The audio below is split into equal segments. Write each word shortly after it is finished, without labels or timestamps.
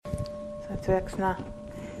it works now.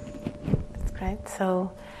 That's great.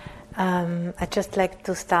 So I'd just like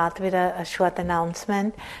to start with a short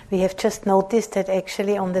announcement. We have just noticed that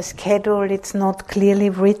actually on the schedule it's not clearly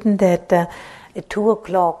written that at 2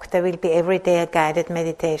 o'clock there will be every day a guided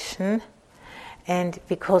meditation. And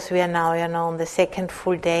because we are now, on the second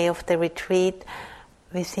full day of the retreat,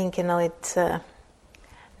 we think, it's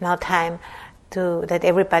now time that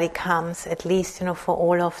everybody comes, at least, for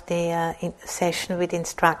all of the session with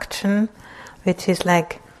instruction, which is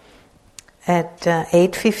like at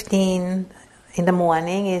 8:15 in the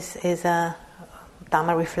morning is a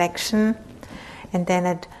Dharma reflection, and then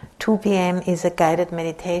at 2 p.m. is a guided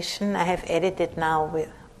meditation. I have edited now with,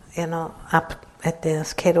 up at the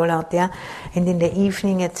schedule out there, and in the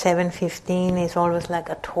evening at 7:15 is always like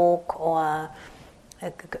a talk or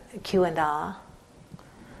a Q&A.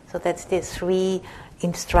 So that's the 3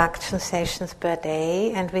 instruction sessions per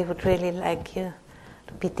day, and we would really like you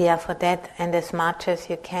to be there for that, and as much as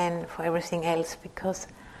you can for everything else, because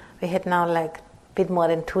we had now like a bit more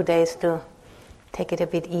than 2 days to take it a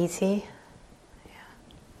bit easy. Yeah.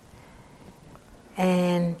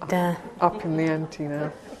 And up in the ante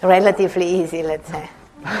now. Relatively easy, let's say.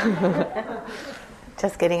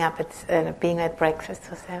 Just getting up at being at breakfast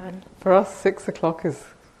for 7. For us, 6 o'clock is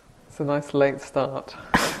a nice late start.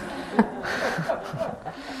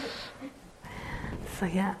 So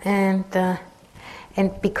yeah,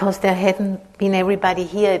 and because there hadn't been everybody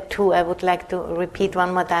here at 2, I would like to repeat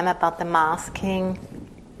one more time about the masking.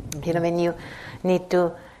 When you need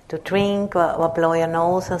to drink or blow your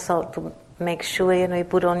nose or so, to make sure you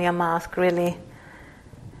put on your mask really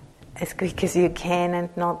as quick as you can and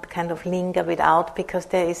not kind of linger without, because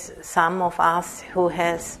there is some of us who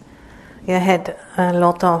has had a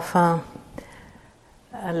lot of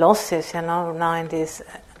losses, now in this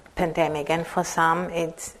pandemic, and for some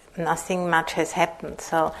it's nothing much has happened.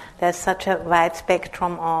 So there's such a wide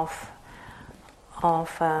spectrum of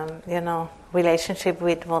relationship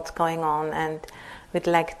with what's going on, and we'd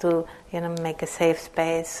like to make a safe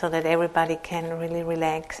space so that everybody can really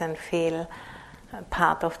relax and feel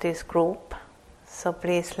part of this group. So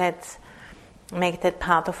please, let's make that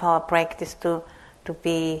part of our practice to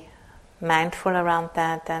be mindful around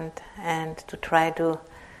that, and to try to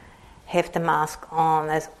have the mask on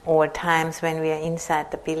at all times when we are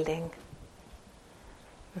inside the building.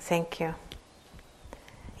 Thank you.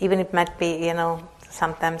 Even it might be,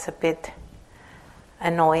 sometimes a bit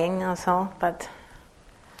annoying or so, but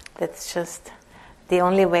that's just the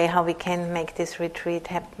only way how we can make this retreat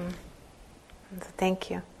happen. So thank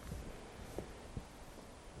you.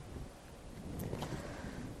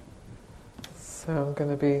 So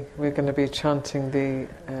we're going to be chanting the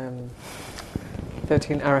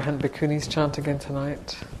 13 Arahant Bhikkhunis chant again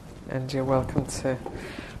tonight, and you're welcome to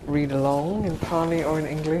read along in Pali or in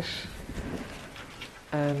English.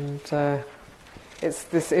 And it's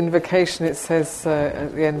this invocation. It says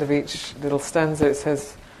at the end of each little stanza, it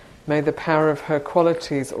says, "May the power of her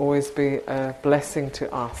qualities always be a blessing to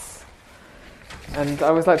us." And I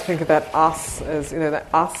always like to think of that us as, that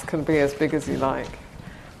us can be as big as you like.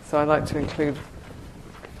 So I like to include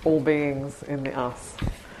all beings in the us.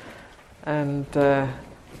 And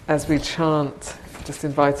as we chant, just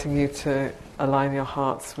inviting you to align your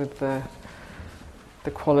hearts with the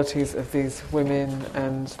qualities of these women,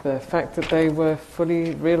 and the fact that they were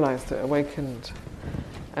fully realized, awakened,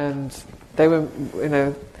 and they were,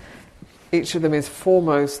 each of them is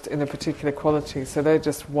foremost in a particular quality. So they're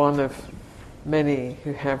just one of many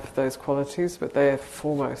who have those qualities, but they're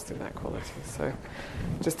foremost in that quality. So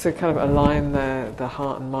just to kind of align the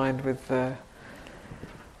heart and mind with the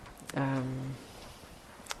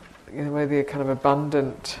where the kind of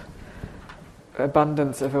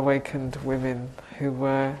abundance of awakened women who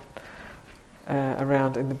were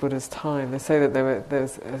around in the Buddha's time. They say that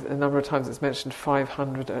there's a number of times it's mentioned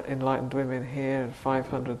 500 enlightened women here and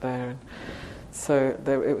 500 there, and so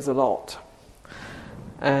it was a lot.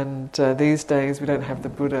 And these days we don't have the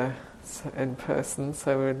Buddha in person,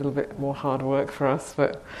 so we're a little bit more hard work for us,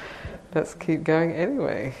 but let's keep going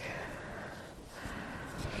anyway.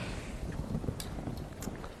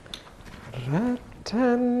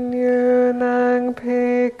 Ratanyunang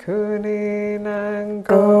Bhikkhuninang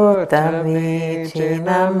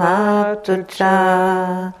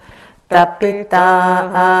Godamichinamatucha Tapita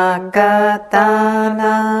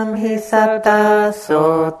agatanam hisata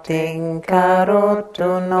soting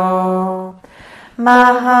karotuno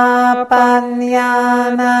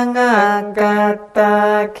Mahapanyanang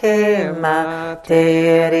agata kema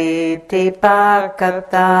teriti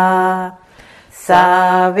pakata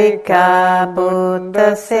Savika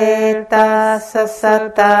Buddha Seta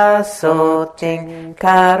Sasata Soting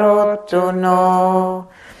Karotu no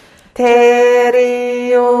Teri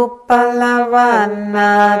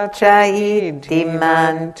Upalavanna Chaiti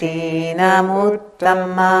Mantina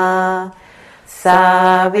Muttama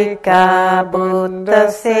Savika Buddha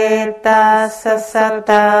Seta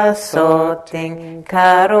Sasata Soting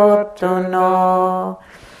Karotu no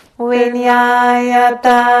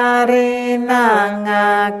Vinyayatari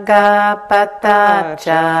Nangagapata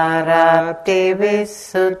Charati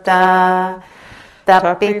Visuta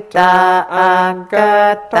Tapita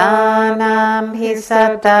Agatanam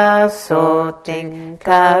Hisata Soting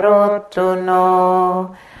Karotu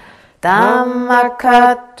no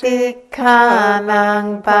Dhammakati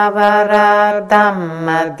Kanang Pavara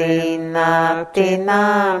Dhammadina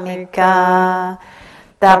Dinamika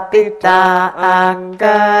Tapita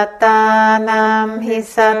Agatanam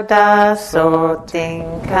Hisata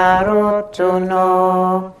Soting Karotu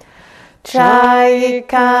no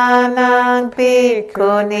Chayikanang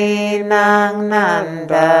Bhikkhuninang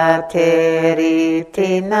Nanda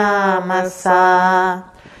Teriti Namasa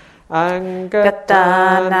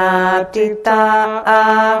Angatana Tita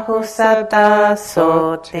Ahusata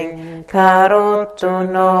Soting Karotu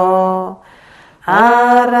no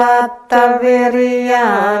Aratta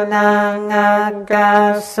Viryanang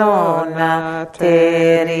Agasona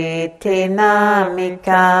Teriti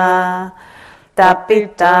Namika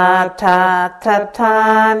Tapita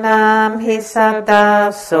Tatanam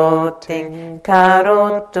Hisada Soting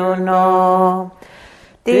Karotu no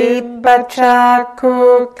Dibbacaku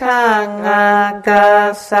Kang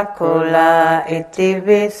Agasakula Iti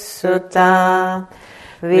Visuta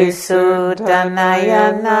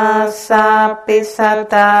Visudanayana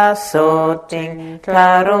Sapisata Soting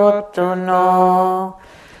Karotu no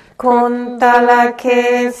Kuntala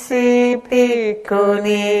Kesi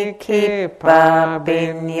Bhikkhuni Kippa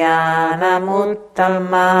Binyana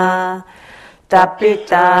Muttama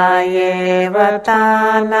Tapita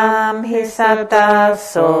Yevatanam Hisata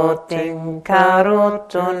Soting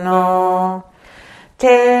Karotu no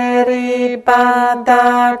Teri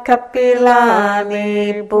Pada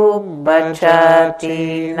Kapilani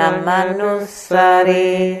Bubbachati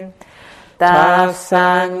Namanusari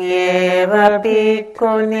Tasang Yeva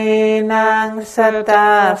Bhikkhuninang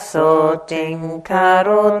Sada Soting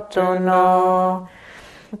Karotu no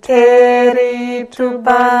Teri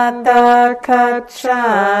Tubada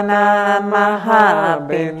Kachana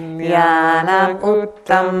Mahabinyanam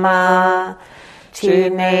Uttama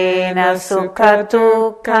Chinena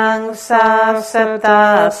Sukhatukang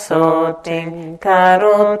Sasata Soting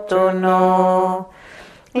Karotu no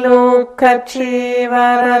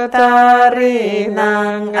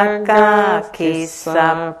Lukachivaratarinang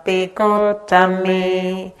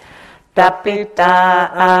Akakisapikotami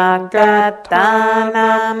Tapita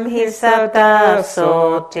Agatanam Hisata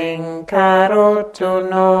Soting Karotu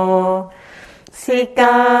no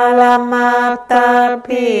Sikalamata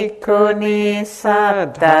Bhikkhuni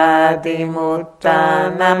Saddha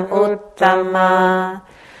Muttanam Uttama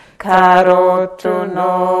Karotu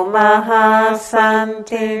no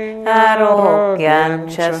Mahasanti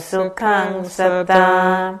Arogyancha Sukhang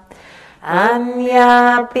Saddha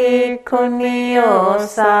Anya Bhikkhuniyo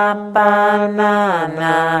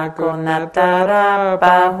Sabbanana Gunatara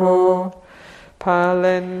Bahu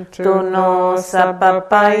Palentu no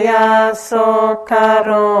Sabapaya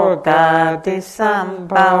Sokaroga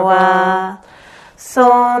Disambhava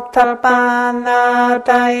Sotapana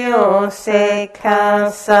Dayo Sekha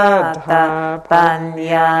Saddha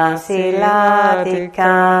Panya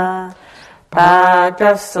Siladika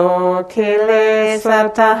Bhagaso Kilesa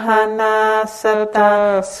Tahana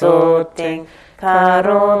Saddha Soting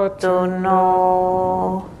Karotu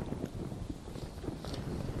no.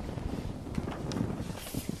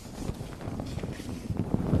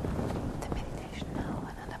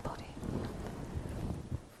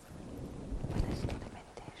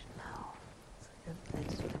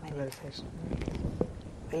 Meditation.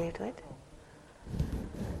 Will you do it?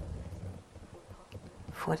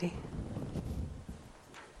 40.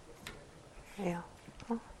 Yeah.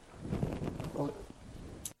 Oh.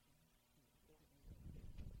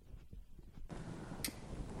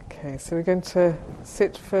 Okay, so we're going to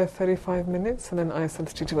sit for 35 minutes and then Ayya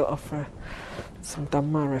Santacitta will offer some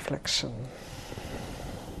Dhamma reflection.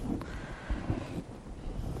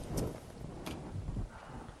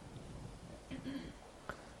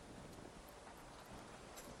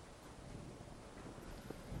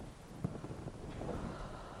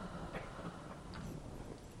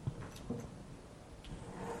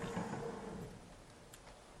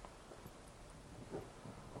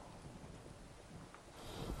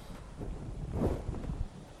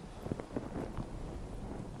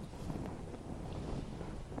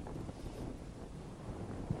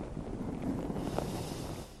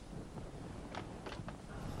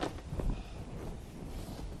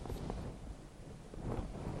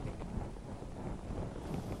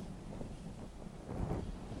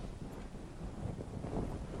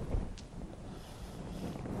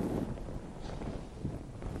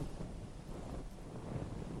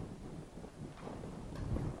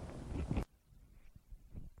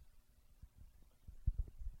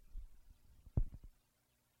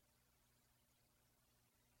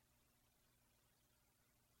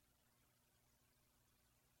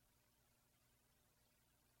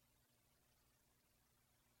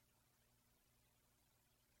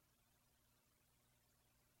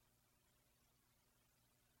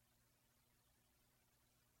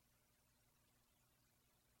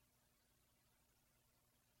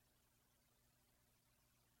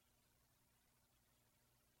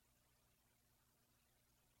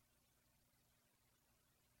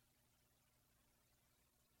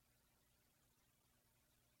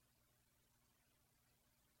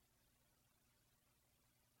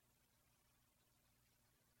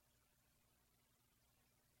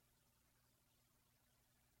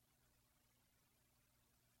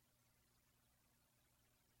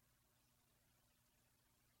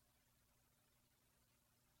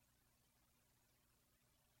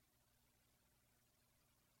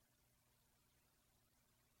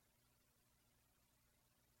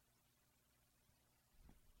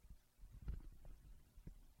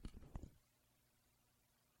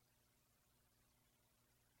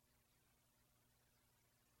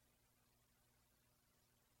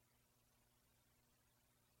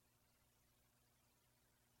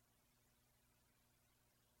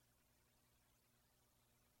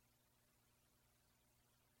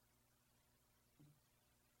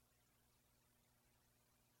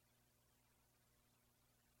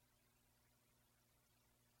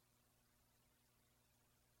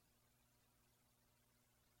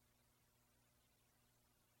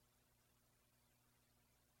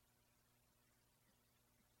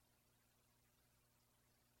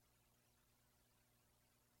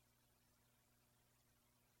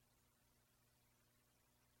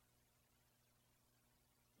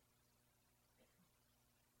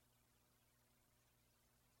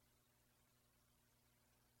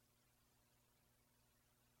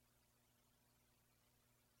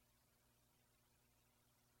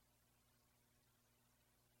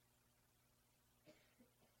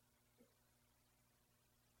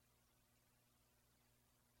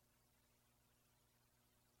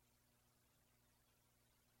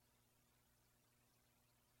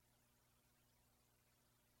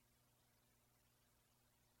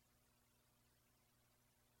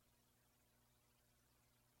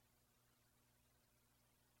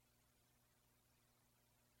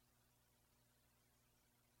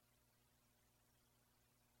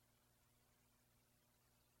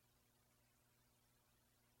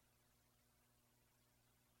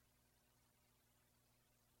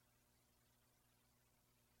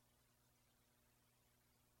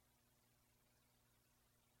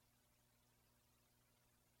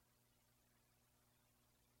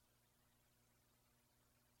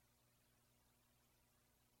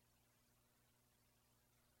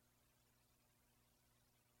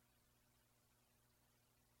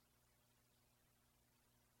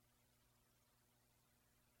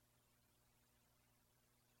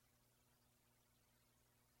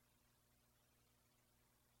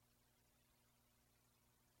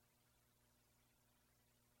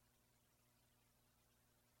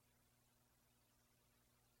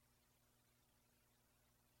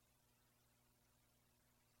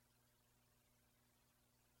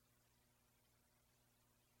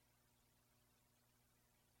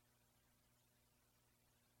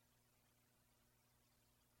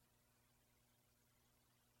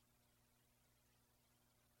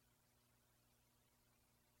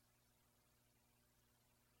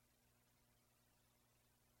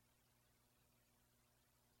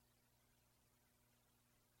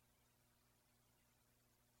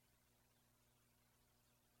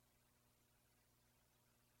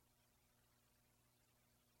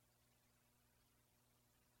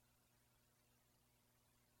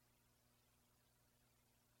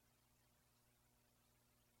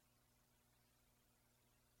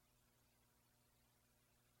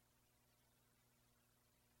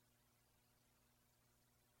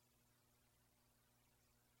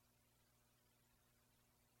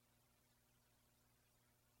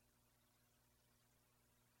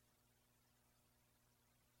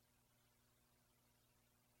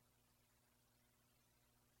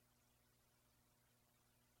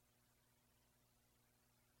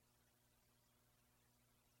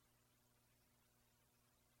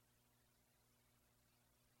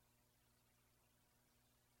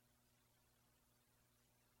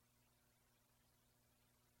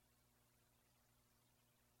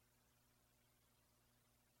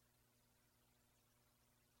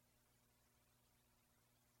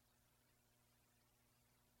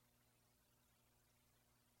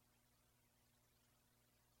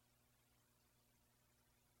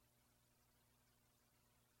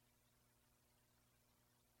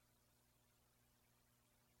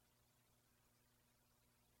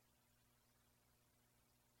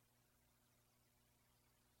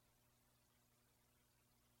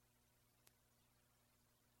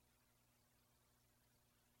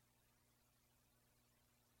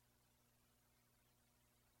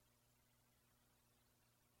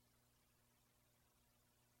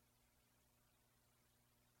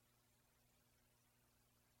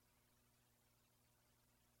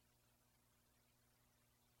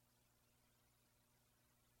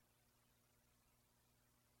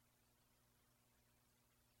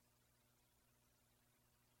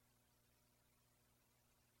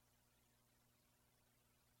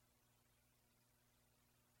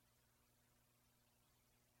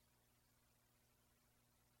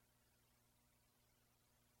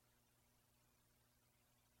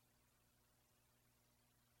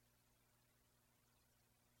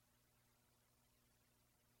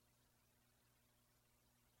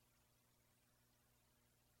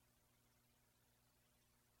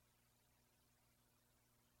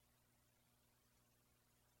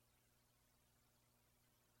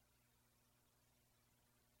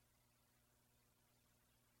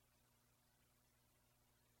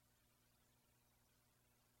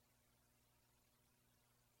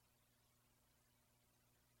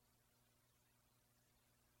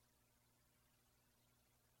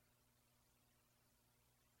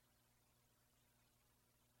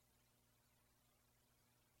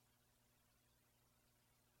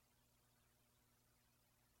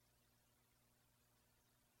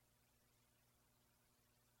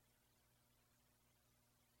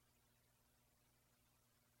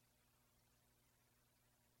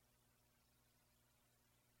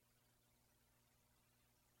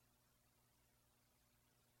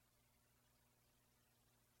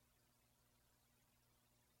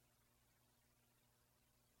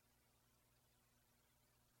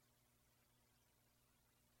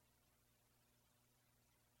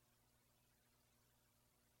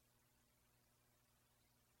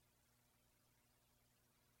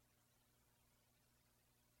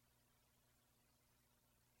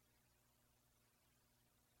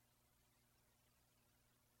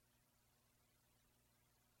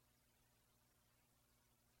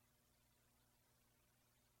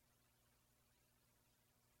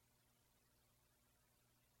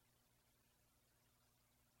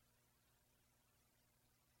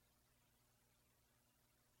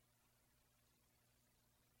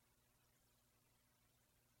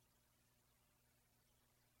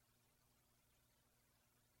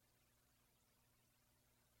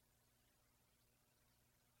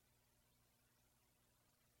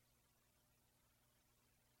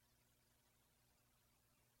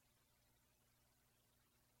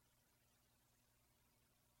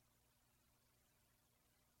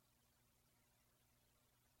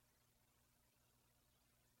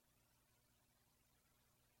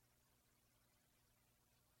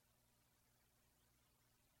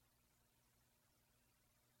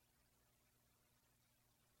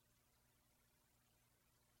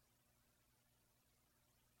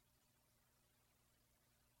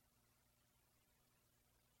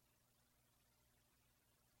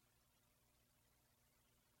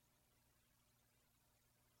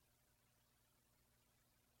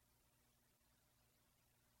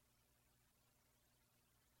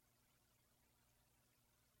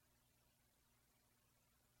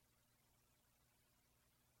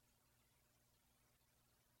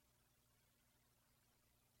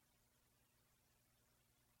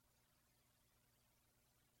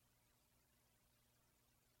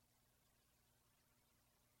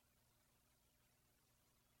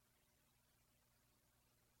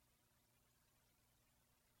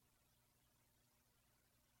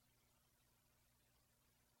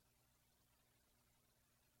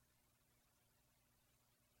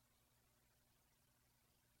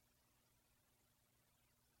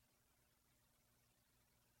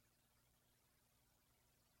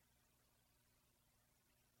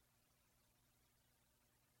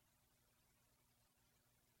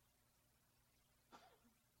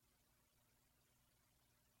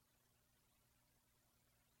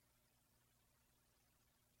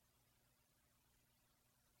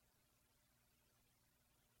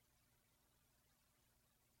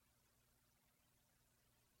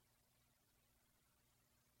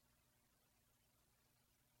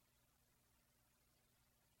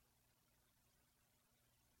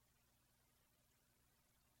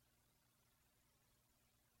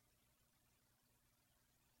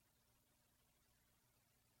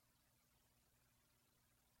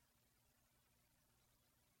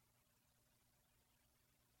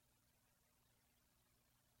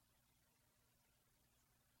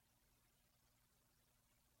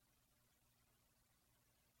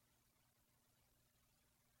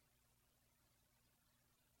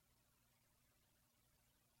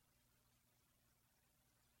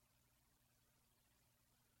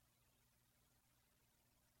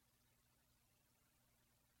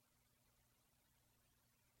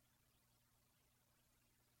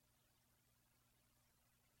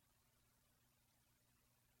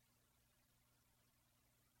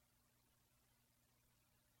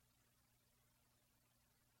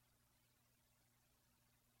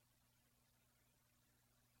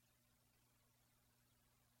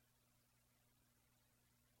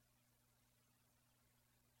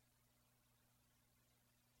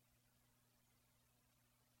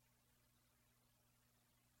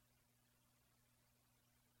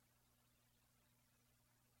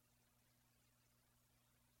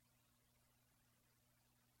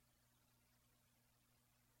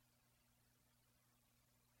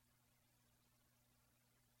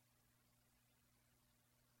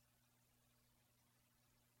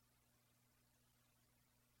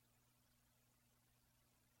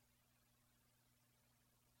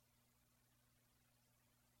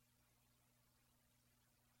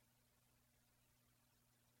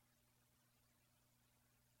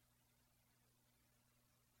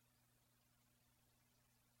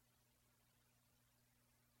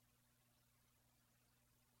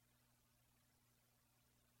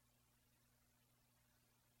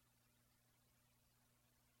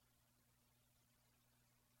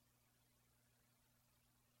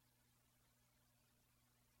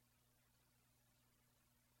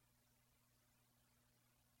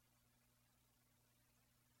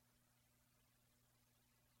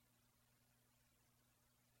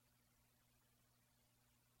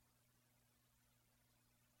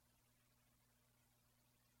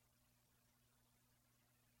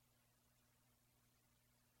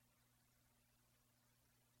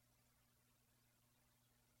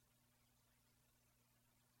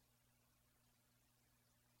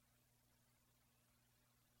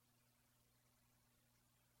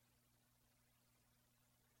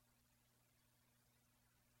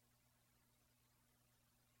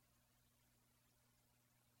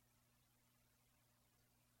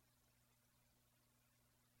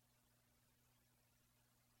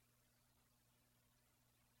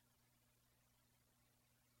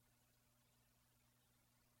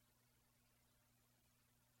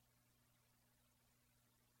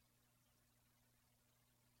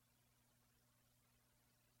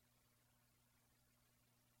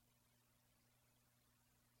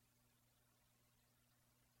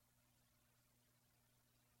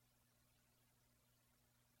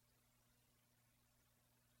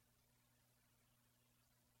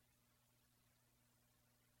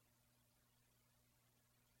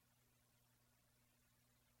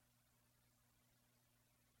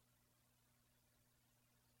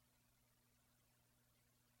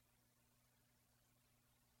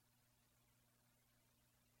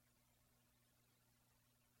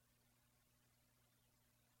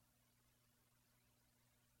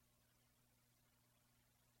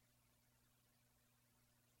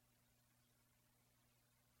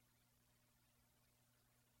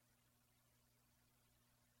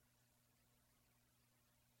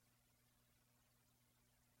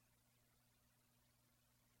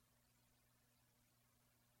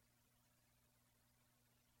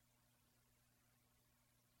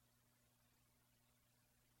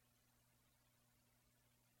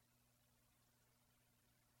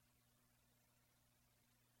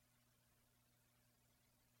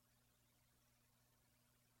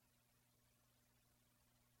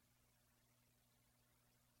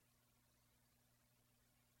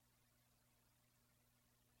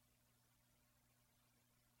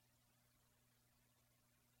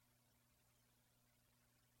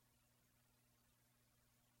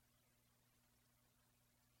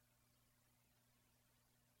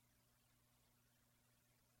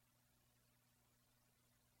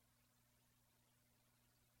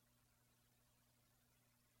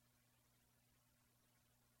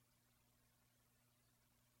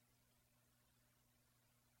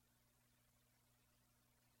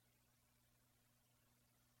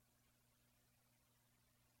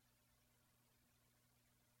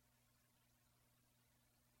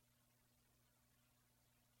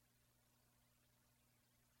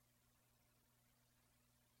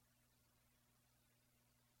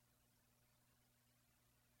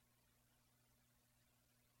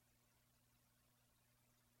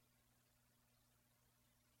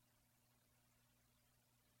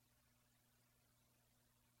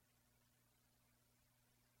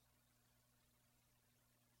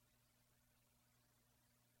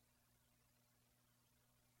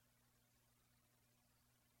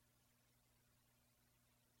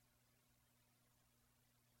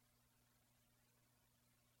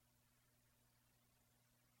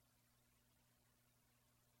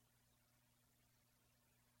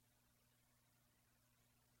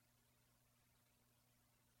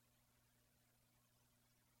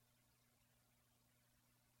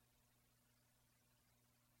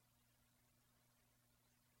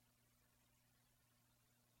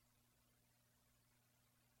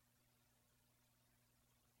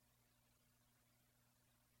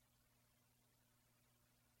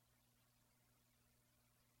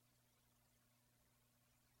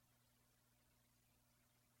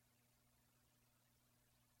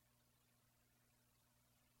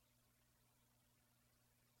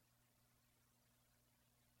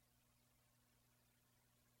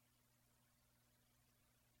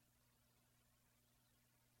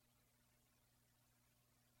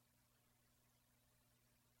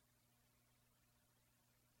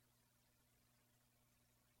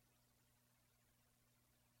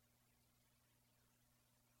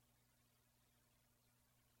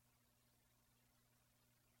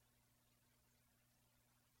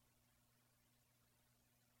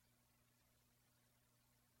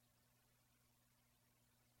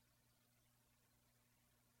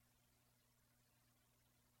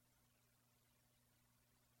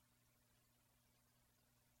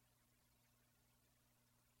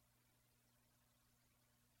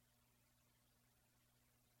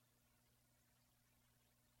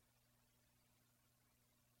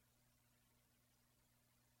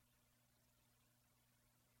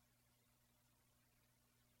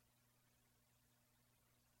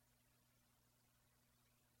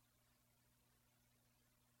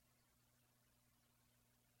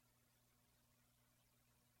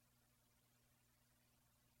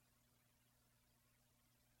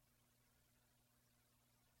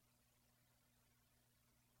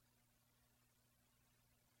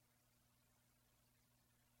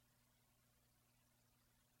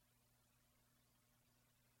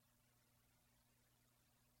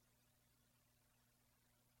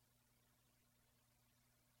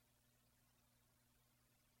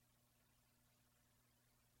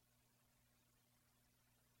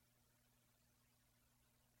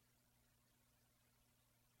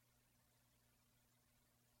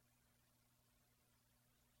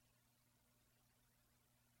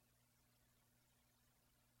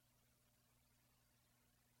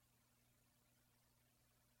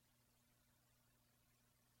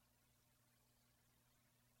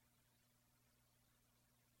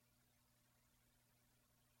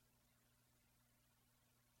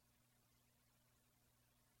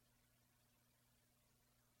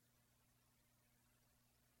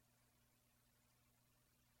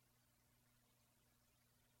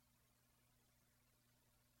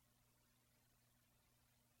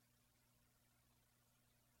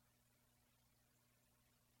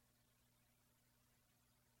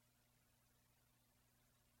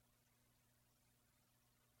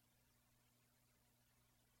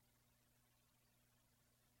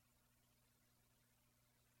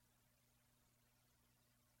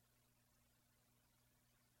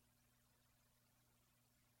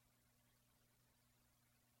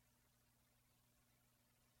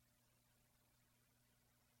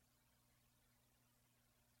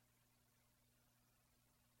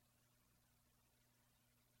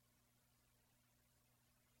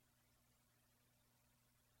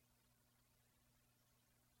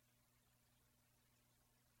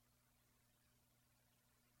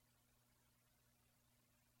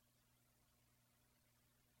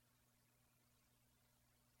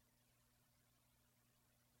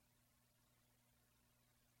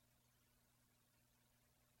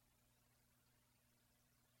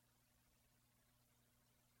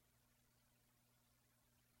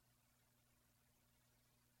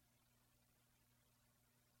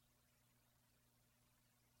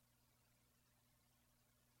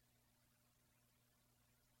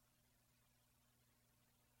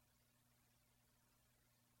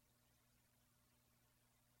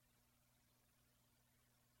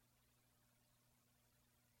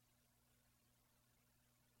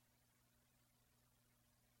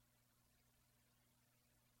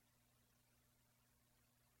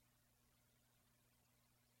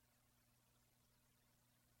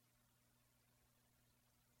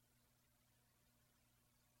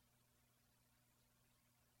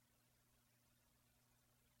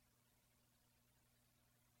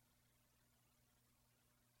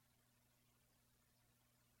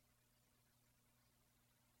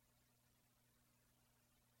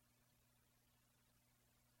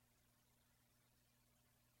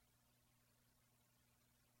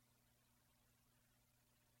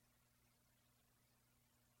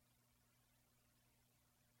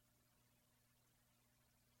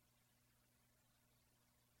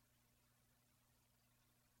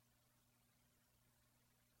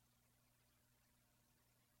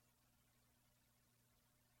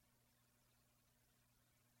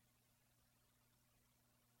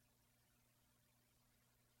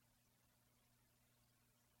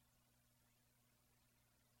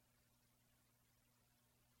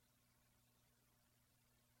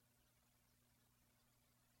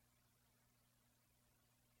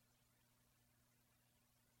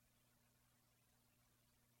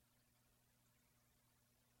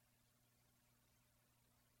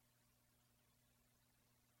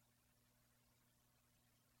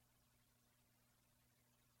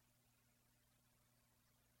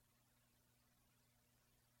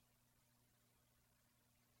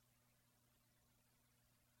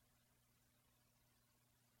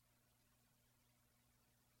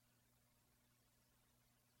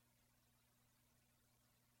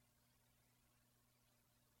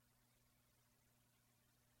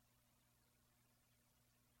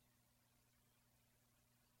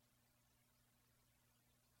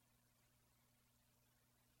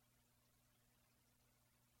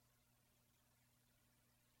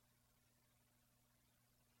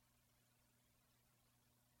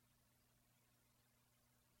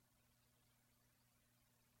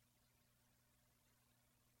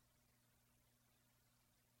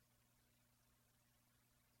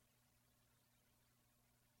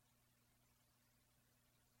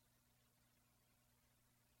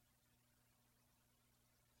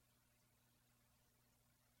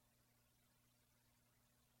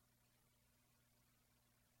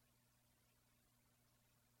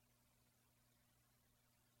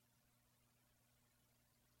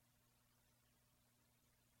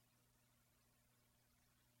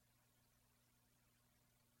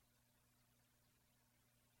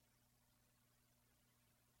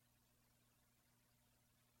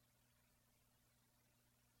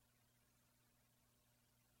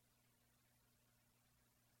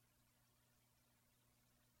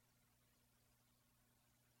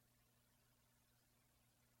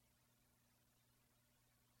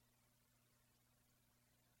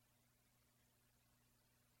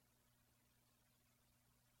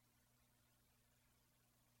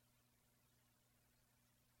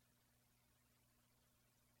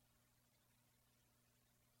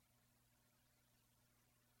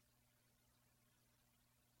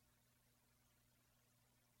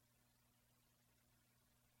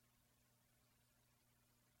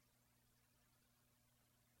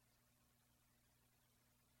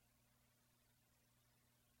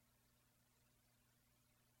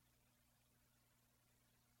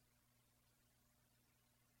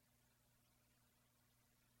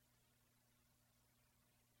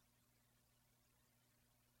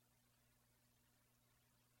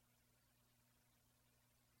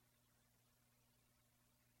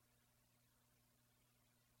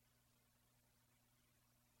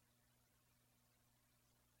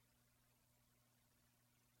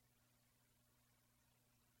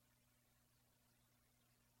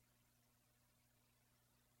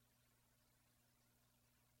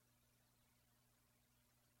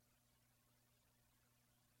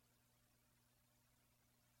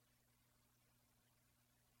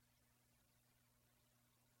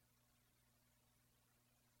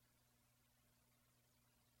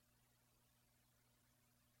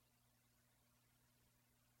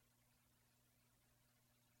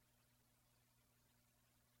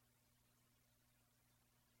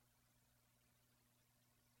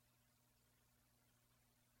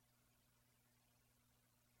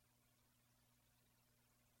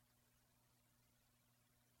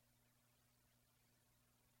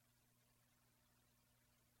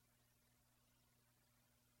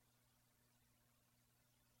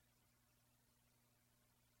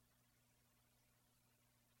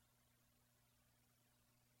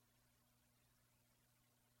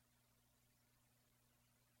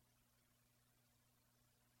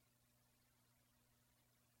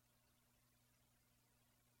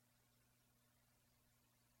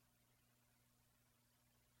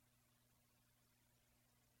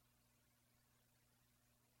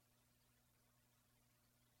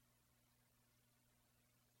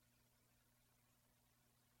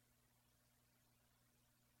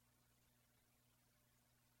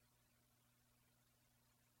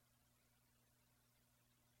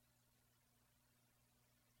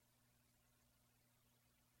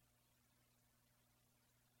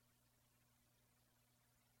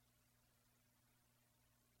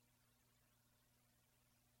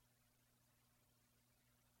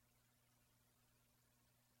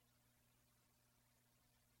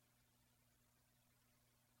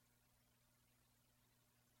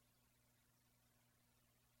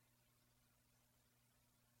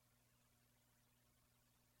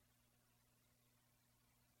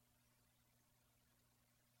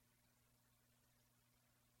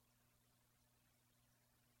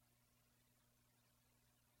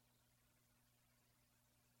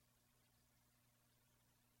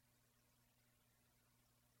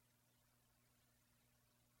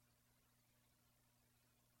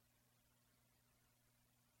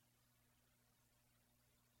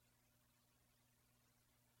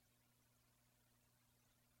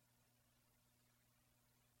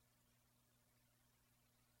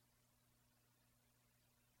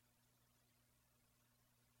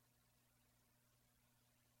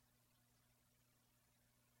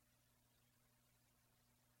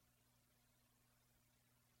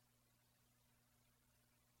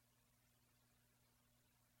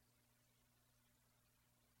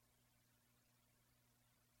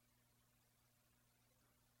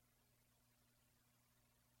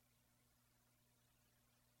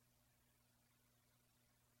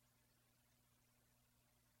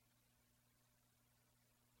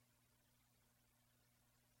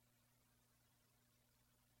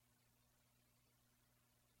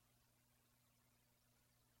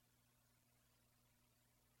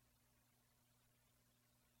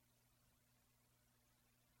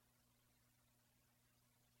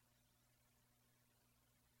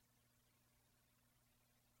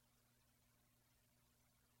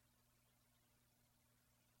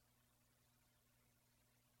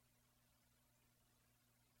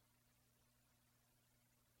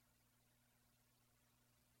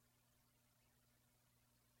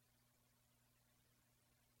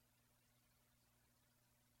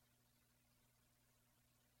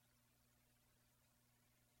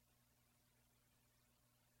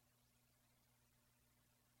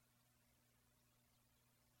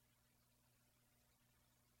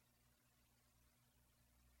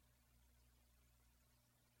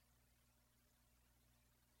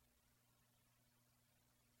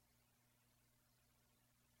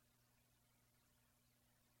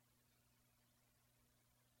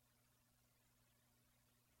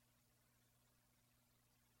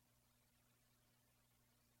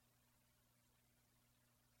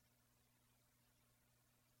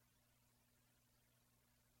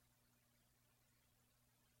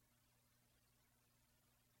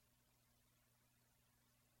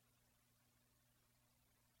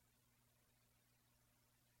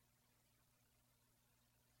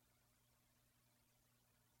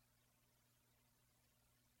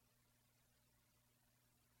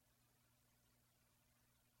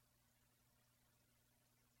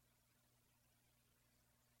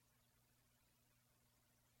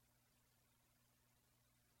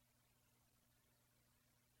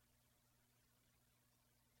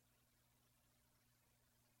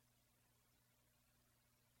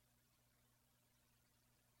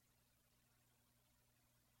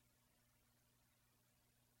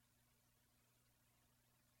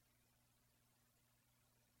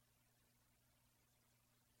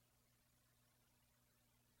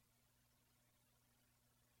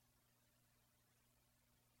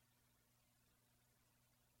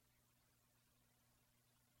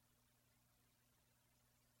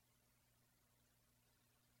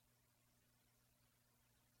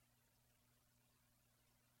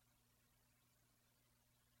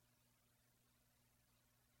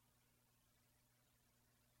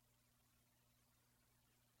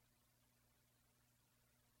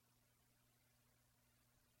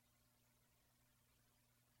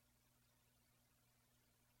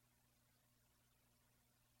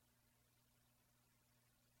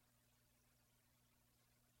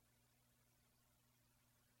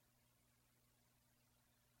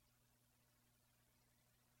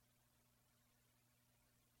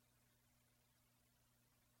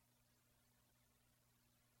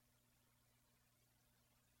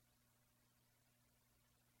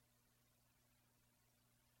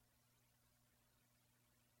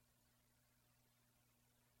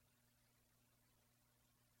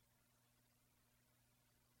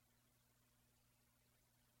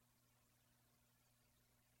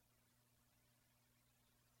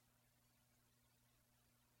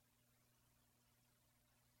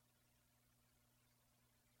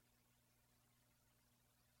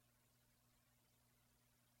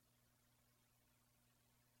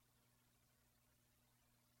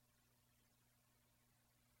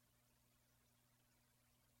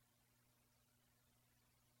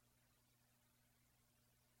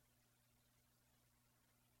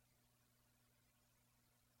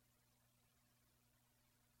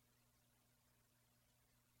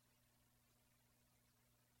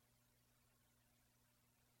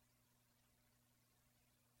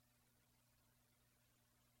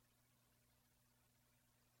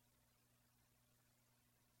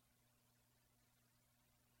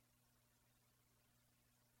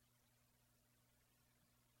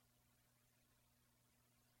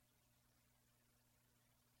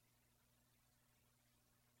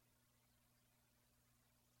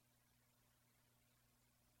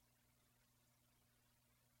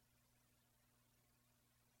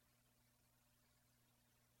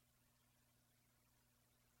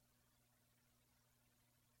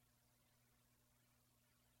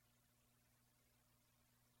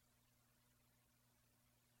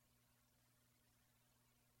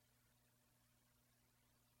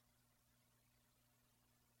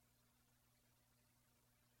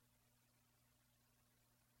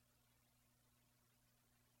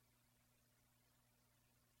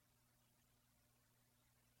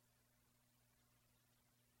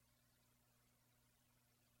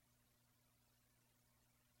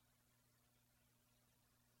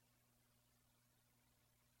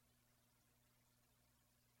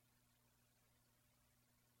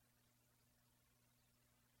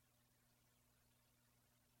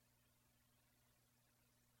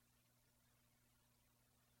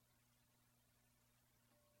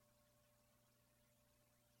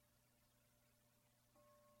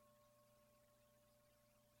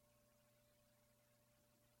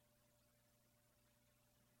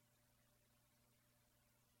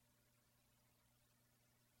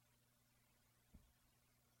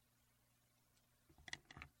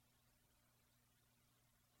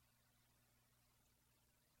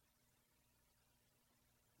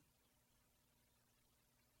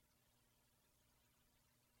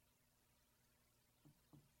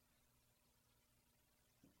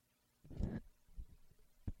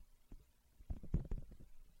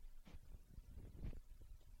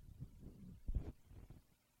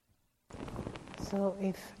 So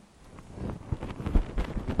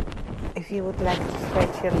if you would like to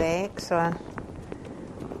stretch your legs or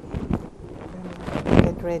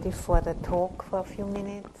get ready for the talk for a few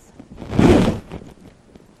minutes.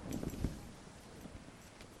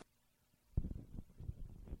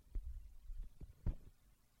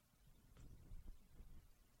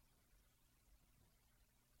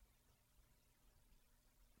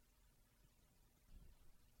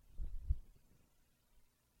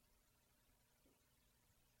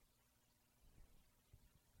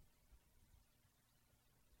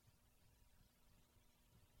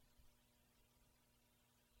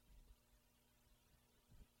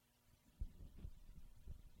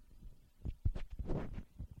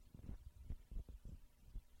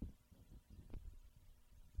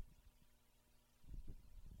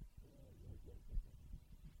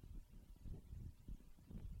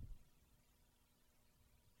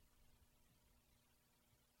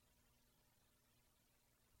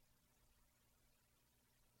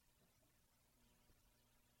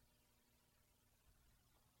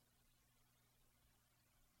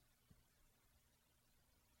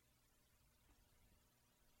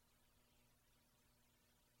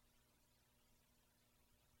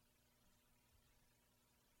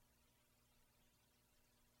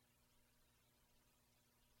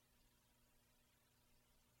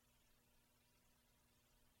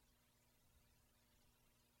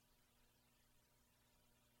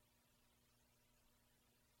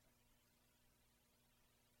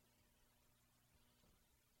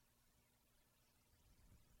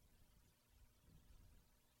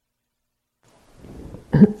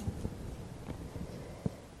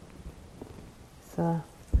 So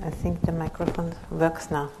I think the microphone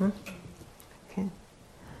works now. Okay,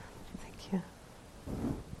 thank you.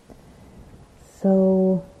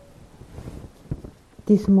 So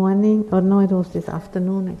this morning, or no, it was this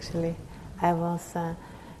afternoon actually, I was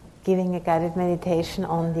giving a guided meditation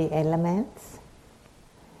on the elements.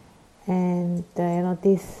 And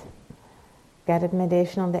this guided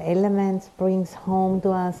meditation on the elements brings home to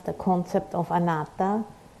us the concept of anatta,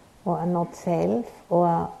 or a not self,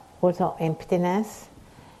 or also emptiness.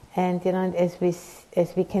 And as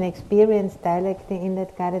we can experience directly in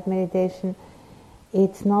that guided meditation,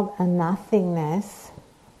 it's not a nothingness,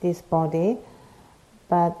 this body,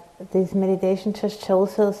 but this meditation just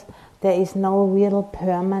shows us there is no real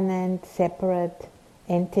permanent separate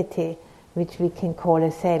entity which we can call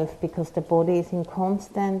a self, because the body is in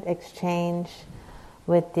constant exchange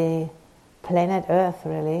with the planet Earth,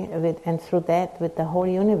 really, and through that with the whole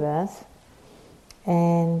universe.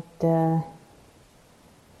 And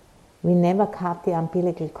we never cut the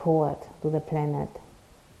umbilical cord to the planet.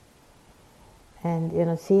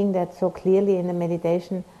 And seeing that so clearly in the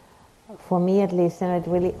meditation, for me at least, it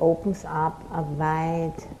really opens up a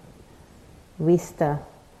wide vista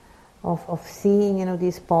of seeing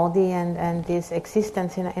this body and this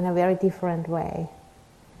existence in a very different way.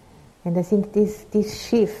 And I think this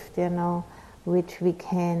shift, which we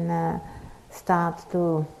can start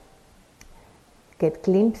to get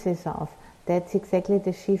glimpses of, that's exactly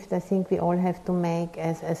the shift I think we all have to make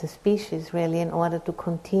as a species, really, in order to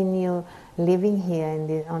continue living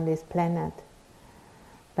here on this planet.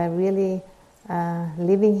 By really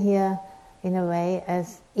living here in a way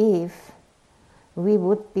as if we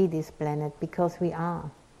would be this planet, because we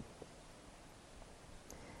are.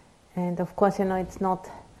 And of course, it's not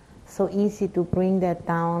so easy to bring that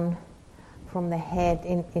down from the head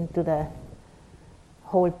into the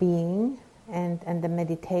whole being. And the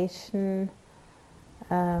meditation,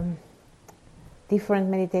 different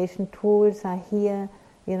meditation tools are here,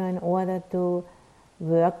 in order to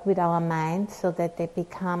work with our minds so that they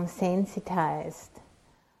become sensitized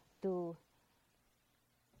to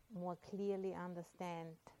more clearly understand.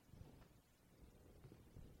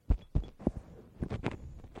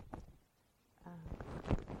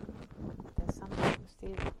 There's something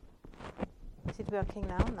still. Is it working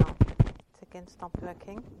now? No. It's again stopped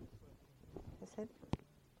working. Is it?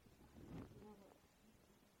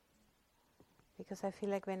 Because I feel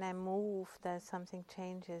like when I move, there's something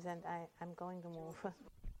changes, and I'm going to move.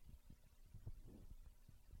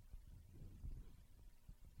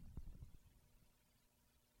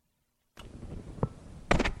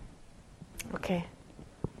 Okay.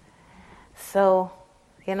 So,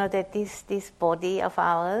 that this body of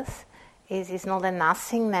ours is not a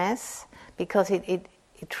nothingness, because it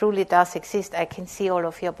truly does exist. I can see all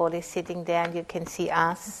of your bodies sitting there, and you can see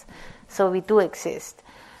us. So we do exist.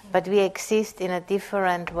 But we exist in a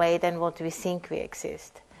different way than what we think we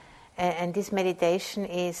exist. And this meditation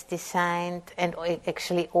is designed, and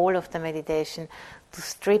actually all of the meditation, to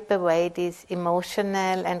strip away these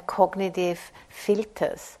emotional and cognitive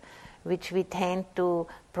filters which we tend to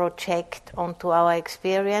project onto our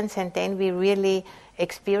experience, and then we really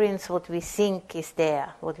experience what we think is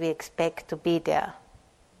there, what we expect to be there.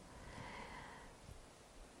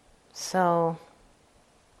 So,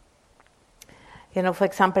 for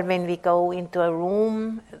example, when we go into a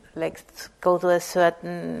room, like go to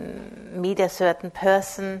meet a certain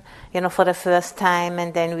person, for the first time,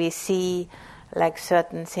 and then we see like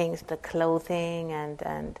certain things, the clothing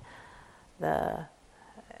and the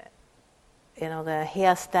the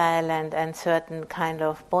hairstyle and certain kind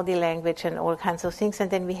of body language and all kinds of things,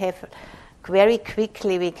 and then we have very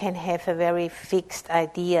quickly we can have a very fixed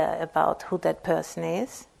idea about who that person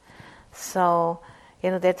is. So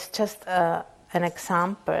that's just an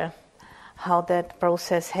example how that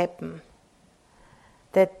process happened.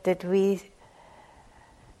 That we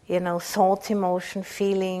thoughts, emotion,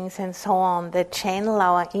 feelings, and so on, that channel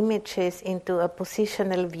our images into a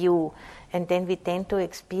positional view, and then we tend to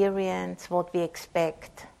experience what we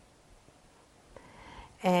expect.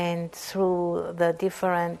 And through the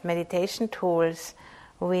different meditation tools,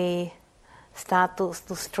 we start to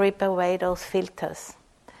strip away those filters.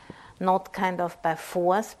 Not kind of by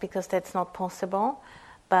force, because that's not possible,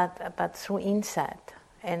 but through insight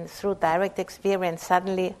and through direct experience.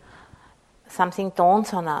 Suddenly something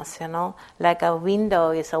dawns on us, like a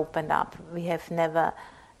window is opened up. We have never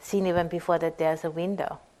seen even before that there's a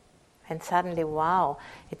window. And suddenly, wow,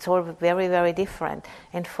 it's all very, very different.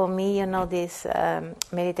 And for me, this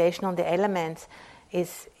meditation on the elements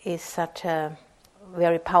is such a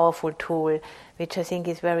very powerful tool, which I think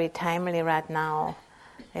is very timely right now,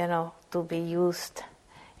 to be used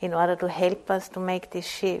in order to help us to make this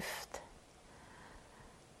shift.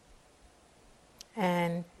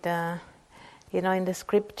 And in the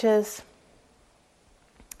scriptures,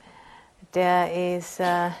 there is,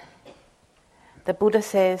 the Buddha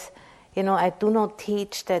says, I do not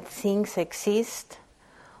teach that things exist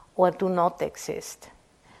or do not exist.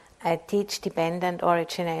 I teach dependent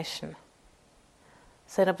origination.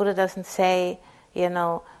 So the Buddha doesn't say,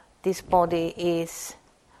 this body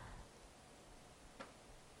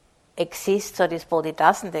exists or this body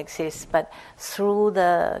doesn't exist, but through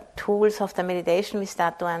the tools of the meditation we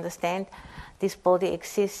start to understand this body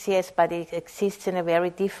exists, yes, but it exists in a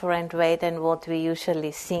very different way than what we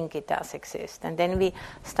usually think it does exist. And then we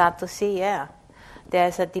start to see,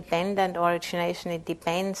 there's a dependent origination. It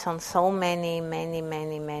depends on so many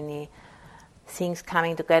things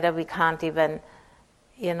coming together. We can't even,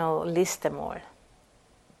 list them all.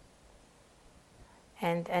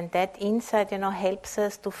 And that insight, helps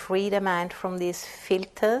us to free the mind from these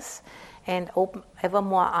filters and open ever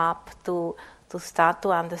more up to start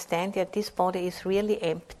to understand that this body is really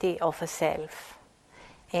empty of a self,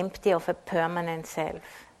 empty of a permanent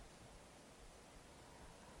self.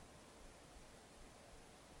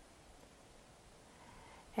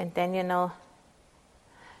 And then,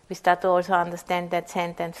 we start to also understand that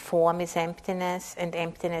sentence, form is emptiness and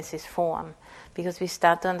emptiness is form. Because we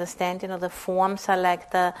start to understand, the forms are like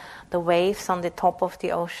the waves on the top of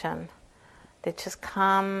the ocean. They just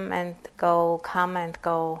come and go.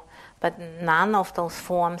 But none of those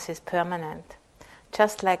forms is permanent.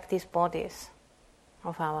 Just like these bodies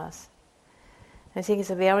of ours. I think it's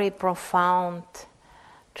a very profound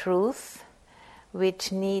truth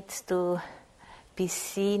which needs to be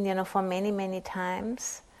seen, for many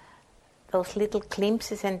times. Those little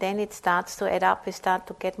glimpses, and then it starts to add up. We start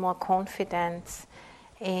to get more confidence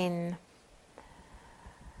in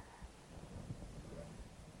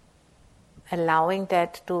allowing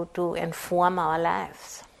that to inform our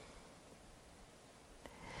lives.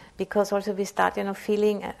 Because also we start,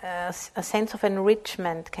 feeling a sense of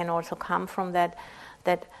enrichment can also come from that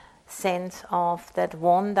sense of that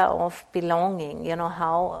wonder of belonging.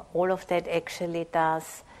 How all of that actually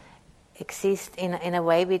does exist in a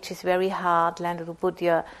way which is very hard to put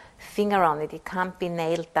your finger on it. It can't be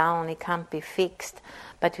nailed down. It can't be fixed.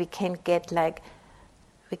 But we can get like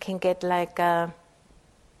a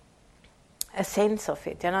sense of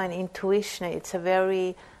it. An intuition. It's a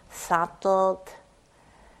very subtle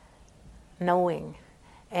knowing.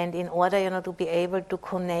 And in order, to be able to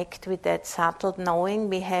connect with that subtle knowing,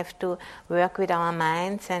 we have to work with our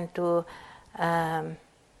minds and to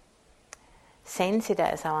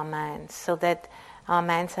sensitize our minds so that our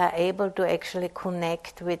minds are able to actually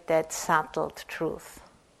connect with that subtle truth,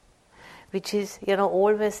 which is,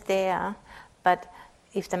 always there. But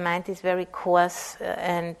if the mind is very coarse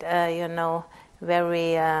and,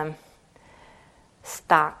 very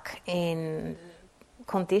stuck in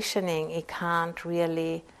conditioning, it can't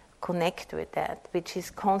really connect with that, which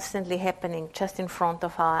is constantly happening just in front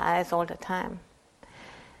of our eyes all the time.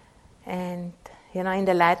 And in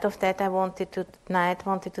the light of that, I wanted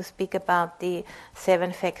to speak about the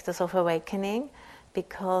 7 factors of awakening,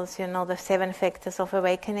 because the 7 factors of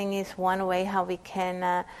awakening is one way how we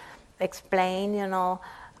can explain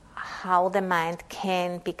how the mind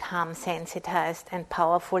can become sensitized and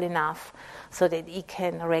powerful enough so that it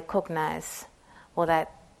can recognize what I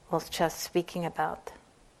was just speaking about.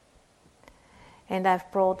 And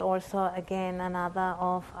I've brought also again another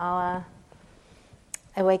of our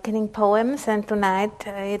awakening poems, and tonight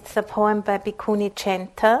it's a poem by Bhikkhuni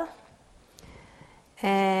Chenta.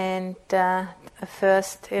 And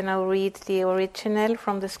first, read the original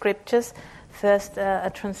from the scriptures. First,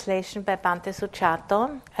 a translation by Bhante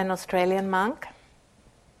Suchato, an Australian monk.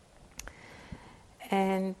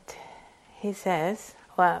 And he says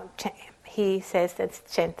that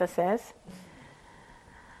Chenta says.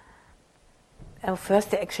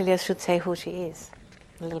 First, actually, I should say who she is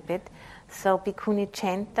a little bit. So, Bhikkhuni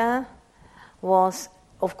Chenta was,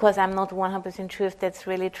 of course, I'm not 100% sure if that's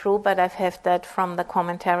really true, but I've had that from the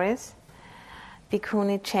commentaries.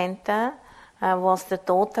 Bhikkhuni Chenta was the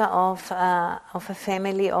daughter of a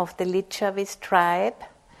family of the Lichavis tribe,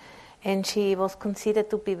 and she was considered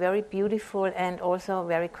to be very beautiful and also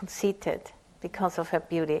very conceited because of her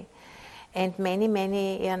beauty. And many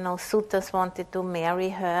suitors wanted to marry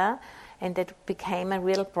her, and that became a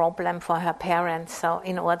real problem for her parents. So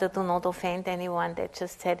in order to not offend anyone, they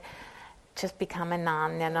just said, just become a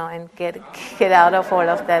nun, and get out of all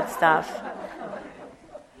of that stuff.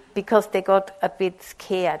 Because they got a bit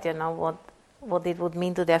scared, what it would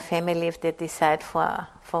mean to their family if they decide for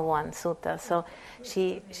one suitor. So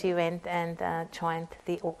she went and joined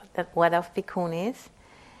the order of bhikkhunis.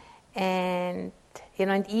 And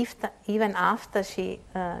and even after she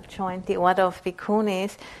joined the order of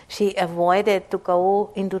bhikkhunis, she avoided to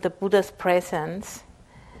go into the Buddha's presence,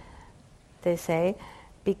 they say,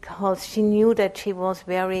 because she knew that she was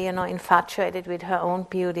very, infatuated with her own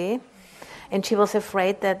beauty, and she was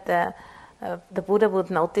afraid that the Buddha would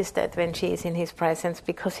notice that when she is in his presence,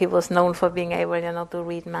 because he was known for being able, to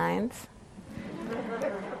read minds.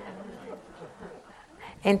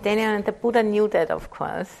 And then the Buddha knew that, of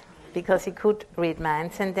course, because he could read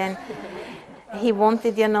minds, and then he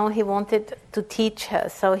wanted to teach her.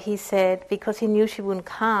 So he said, because he knew she wouldn't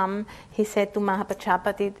come, he said to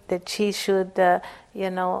Mahapajapati that she should,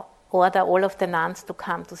 order all of the nuns to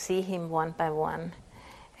come to see him one by one.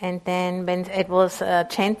 And then when it was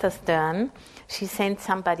Chenta's turn, she sent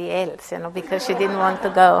somebody else, because she didn't want to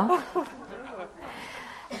go.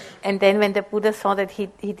 And then when the Buddha saw that he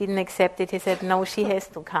didn't accept it, he said, no, she has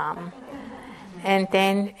to come. And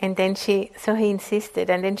then so he insisted,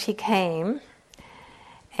 and then she came.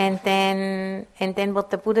 And then what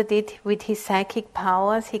the Buddha did with his psychic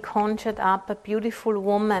powers, he conjured up a beautiful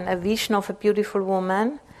woman, a vision of a beautiful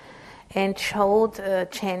woman, and showed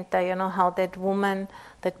Chenta, how that woman,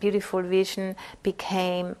 that beautiful vision,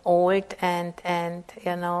 became old and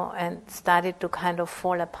started to kind of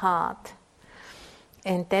fall apart.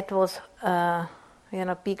 And that was a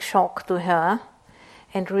big shock to her,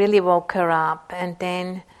 and really woke her up. And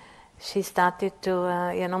then she started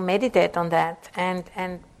to meditate on that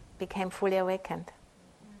and became fully awakened.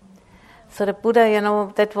 So the Buddha,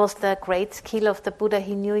 that was the great skill of the Buddha.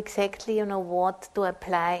 He knew exactly, what to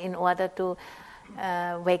apply in order to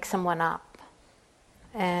wake someone up.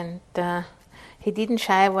 And he didn't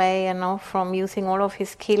shy away, from using all of his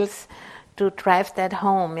skills to drive that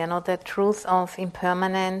home, the truth of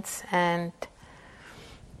impermanence, and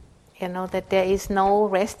that there is no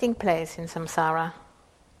resting place in samsara.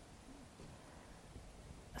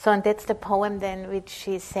 So, and that's the poem then which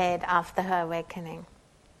she said after her awakening.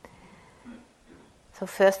 So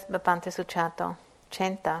first, Bhante Suchato,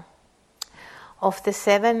 Chenta. Of the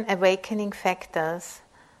 7 awakening factors,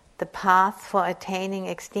 the path for attaining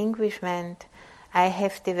extinguishment, I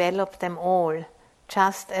have developed them all,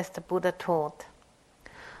 just as the Buddha taught.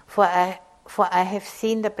 For I have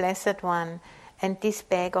seen the Blessed One, and this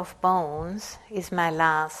bag of bones is my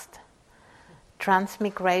last.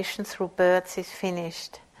 Transmigration through births is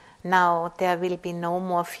finished. Now there will be no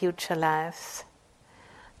more future lives.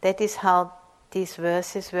 That is how these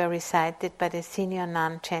verses were recited by the senior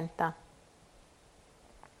nun Chenta.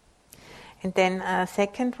 And then a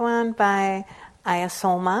second one by Ayya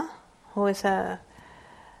Soma, who is an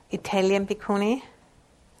Italian bhikkhuni.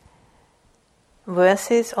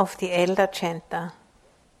 Verses of the elder Chenta.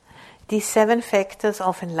 These 7 factors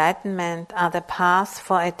of enlightenment are the path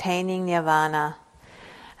for attaining nirvana.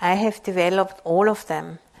 I have developed all of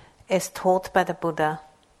them as taught by the Buddha.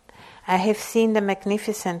 I have seen the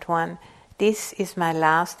magnificent one. This is my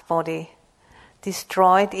last body.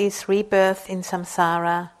 Destroyed is rebirth in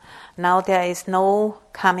samsara. Now there is no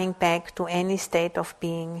coming back to any state of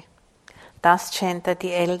being. Thus Chanter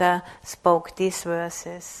the elder spoke these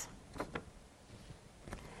verses.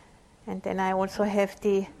 And then I also have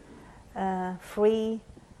the free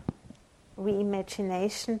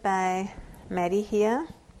reimagination by Maddie here.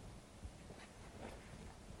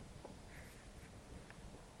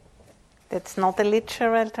 That's not a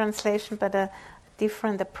literal translation, but a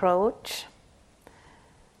different approach.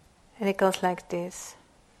 And it goes like this.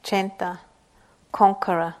 Chanter,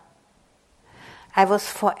 conqueror. I was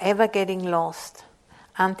forever getting lost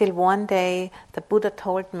until one day the Buddha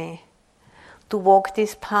told me, to walk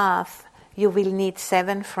this path you will need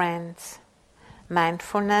 7 friends.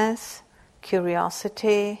 Mindfulness,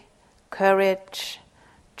 curiosity, courage,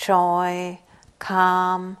 joy,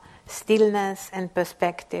 calm, stillness and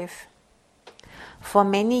perspective. For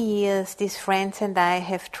many years these friends and I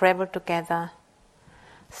have traveled together,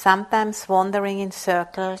 sometimes wandering in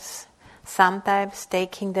circles, sometimes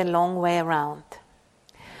taking the long way around.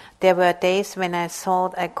 There were days when I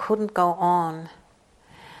thought I couldn't go on.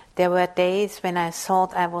 There were days when I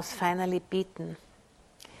thought I was finally beaten.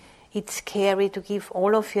 It's scary to give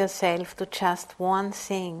all of yourself to just one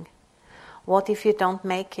thing. What if you don't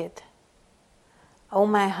make it? Oh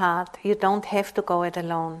my heart, you don't have to go it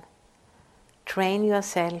alone. Train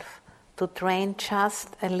yourself to train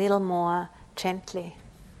just a little more gently.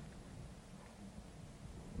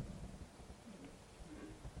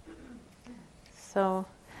 So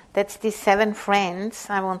that's the 7 friends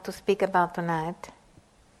I want to speak about tonight.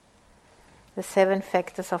 The 7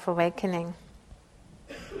 factors of awakening.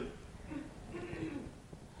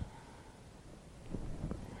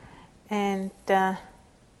 And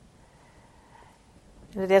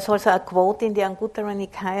there's also a quote in the Anguttara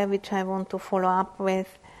Nikaya which I want to follow up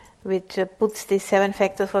with, which puts the 7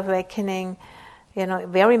 factors of awakening,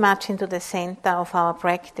 very much into the center of our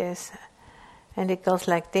practice. And it goes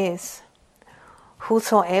like this.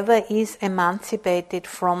 Whosoever is emancipated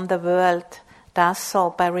from the world does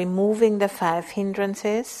so by removing the 5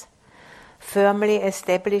 hindrances, firmly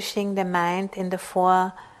establishing the mind in the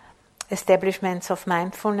 4 establishments of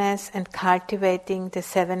mindfulness, and cultivating the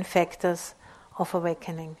 7 factors of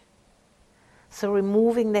awakening. So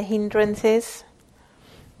removing the hindrances,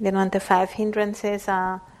 and the 5 hindrances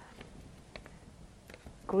are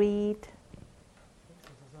greed,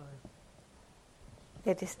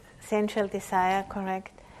 that is sensual desire,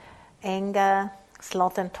 correct, anger,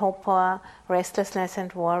 sloth and torpor, restlessness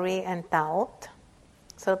and worry, and doubt.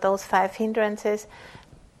 So those 5 hindrances,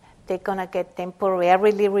 they're going to get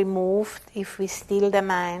temporarily removed if we still the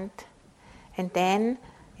mind. And then,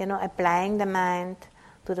 applying the mind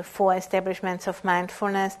to the 4 establishments of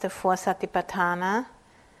mindfulness, the 4 satipatthana.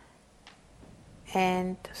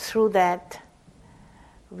 And through that,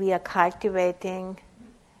 we are cultivating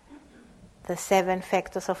the 7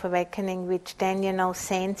 factors of awakening, which then,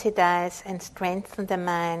 sensitize and strengthen the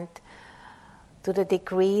mind to the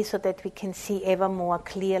degree so that we can see ever more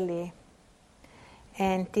clearly.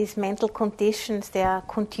 And these mental conditions, they are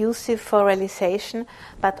conducive for realization,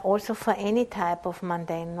 but also for any type of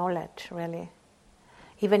mundane knowledge, really.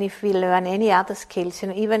 Even if we learn any other skills,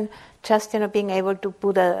 even just, being able to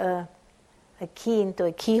put a key into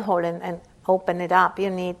a keyhole and open it up, you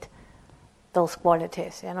need those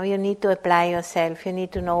qualities. You need to apply yourself. You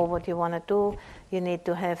need to know what you want to do. You need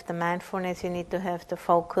to have the mindfulness. You need to have the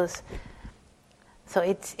focus. So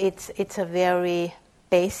it's a very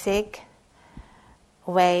basic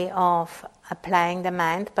way of applying the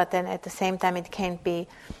mind, but then at the same time it can be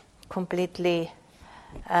completely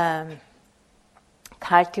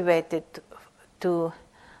cultivated to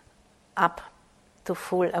up to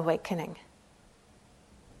full awakening.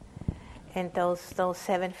 And those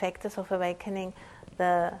 7 factors of awakening,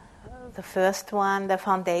 the first one, the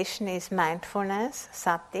foundation is mindfulness,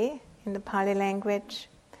 sati in the Pali language.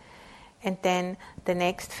 And then the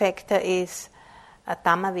next factor is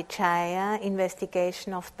Dhamma Vichaya,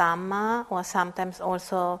 investigation of Dhamma, or sometimes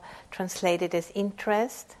also translated as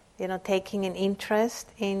interest, taking an interest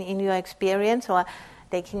in your experience, or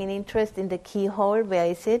taking an interest in the keyhole, where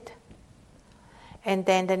is it? And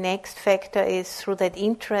then the next factor is through that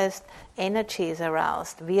interest, energy is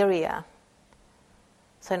aroused, virya.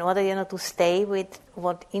 So in order, to stay with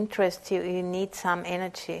what interests you, you need some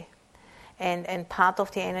energy. And part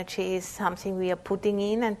of the energy is something we are putting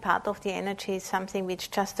in, and part of the energy is something which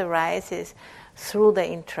just arises through the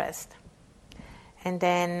interest. And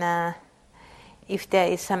then if there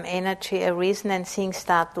is some energy arisen and things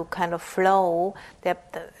start to kind of flow,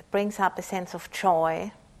 that brings up a sense of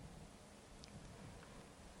joy.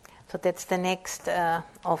 So that's the next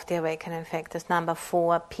of the awakening factors. Number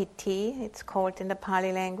 4, piti, it's called in the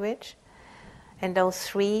Pali language. And those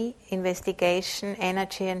 3, investigation,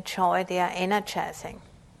 energy and joy, they are energizing.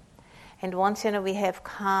 And once we have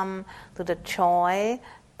come to the joy,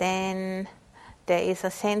 then there is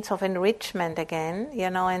a sense of enrichment again,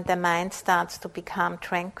 and the mind starts to become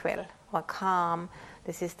tranquil or calm.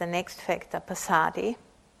 This is the next factor, passaddhi.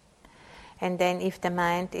 And then if the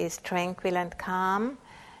mind is tranquil and calm,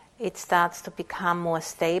 it starts to become more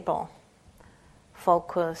stable,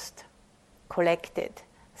 focused, collected,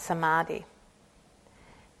 samadhi.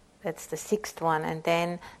 That's the 6th one. And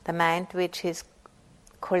then the mind which is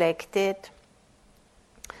collected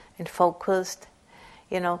and focused,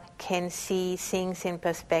 can see things in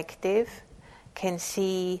perspective, can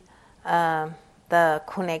see the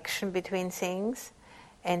connection between things,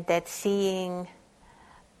 and that seeing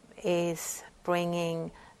is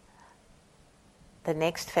bringing the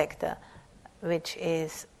next factor, which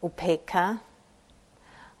is upekkha,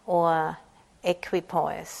 or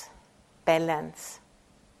equipoise, balance.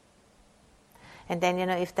 And then,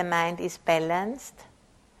 if the mind is balanced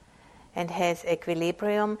and has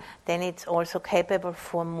equilibrium, then it's also capable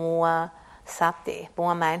for more sati,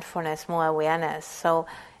 more mindfulness, more awareness. So,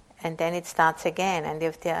 and then it starts again. And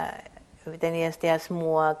if there's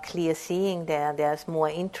more clear seeing there's more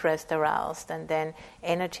interest aroused, and then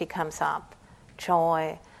energy comes up,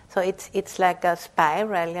 joy. So it's like a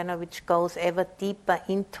spiral, which goes ever deeper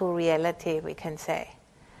into reality, we can say.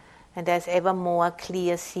 And there's ever more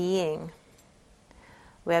clear seeing,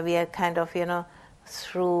 where we are kind of,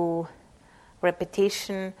 through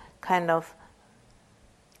repetition, kind of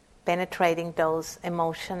penetrating those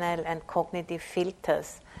emotional and cognitive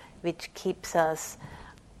filters, which keeps us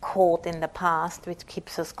caught in the past, which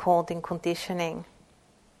keeps us caught in conditioning.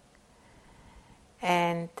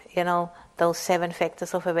 And, those 7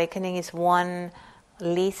 factors of awakening is one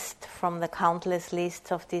list from the countless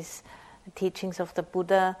lists of these teachings of the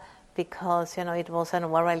Buddha, because, it was an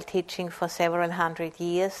oral teaching for several hundred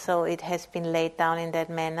years, so it has been laid down in that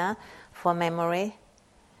manner for memory.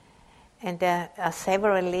 And there are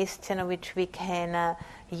several lists, which we can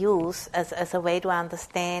use as a way to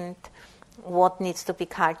understand what needs to be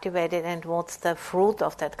cultivated and what's the fruit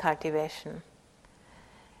of that cultivation.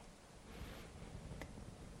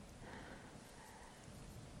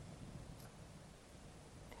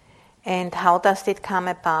 And how does it come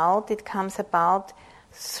about? It comes about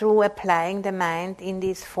through applying the mind in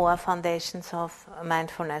these 4 foundations of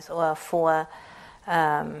mindfulness, or 4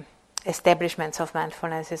 establishments of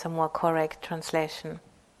mindfulness is a more correct translation.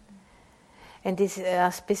 And these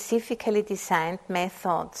are specifically designed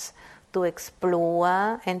methods to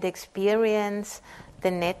explore and experience the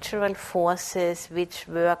natural forces which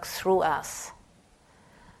work through us.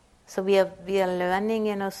 So we are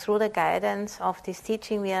learning, through the guidance of this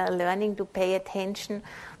teaching, we are learning to pay attention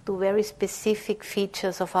to very specific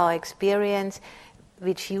features of our experience,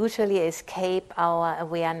 which usually escape our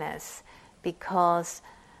awareness, because,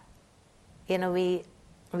 we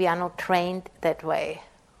are not trained that way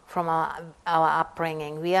from our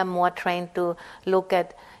upbringing. We are more trained to look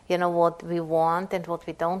at, what we want and what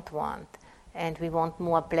we don't want. And we want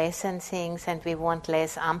more pleasant things and we want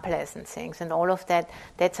less unpleasant things. And all of that,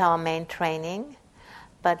 that's our main training.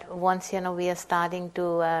 But once, we are starting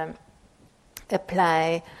to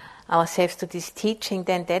apply ourselves to this teaching,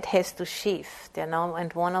 then that has to shift,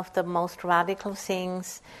 And one of the most radical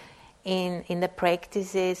things in the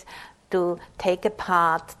practice is to take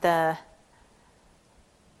apart that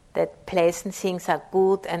pleasant things are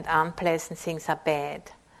good and unpleasant things are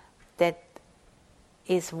bad. That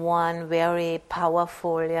is one very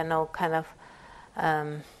powerful, kind of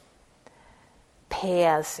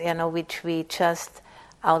pairs, which we just,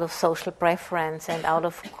 out of social preference and out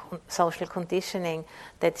of social conditioning,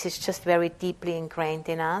 that is just very deeply ingrained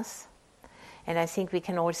in us. And I think we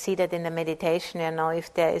can all see that in the meditation,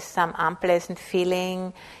 if there is some unpleasant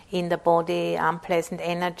feeling in the body, unpleasant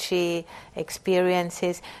energy,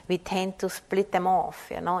 experiences, we tend to split them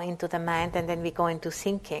off, into the mind, and then we go into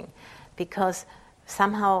thinking. Because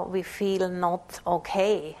somehow we feel not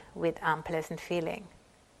okay with unpleasant feeling.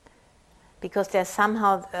 Because there's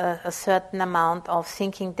somehow a certain amount of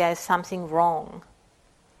thinking there is something wrong.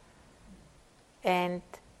 And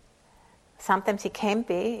sometimes it can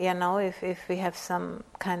be, if we have some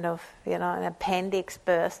kind of, an appendix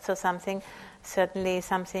burst or something, certainly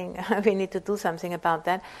something, we need to do something about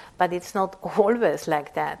that, but it's not always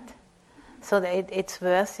like that. So it's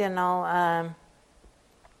worth,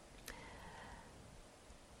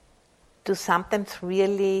 to sometimes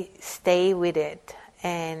really stay with it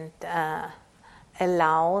and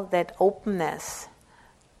allow that openness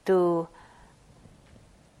to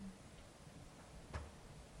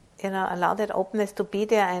allow that openness to be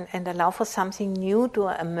there, and allow for something new to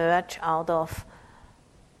emerge out of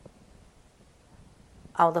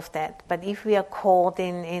that. But if we are caught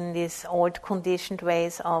in these old conditioned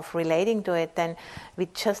ways of relating to it, then we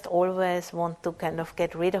just always want to kind of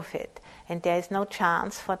get rid of it. And there is no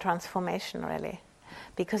chance for transformation, really,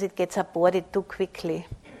 because it gets aborted too quickly.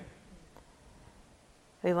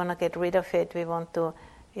 We want to get rid of it. We want to,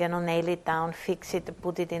 nail it down, fix it,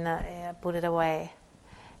 put it away.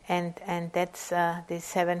 And that's these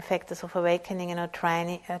 7 factors of awakening.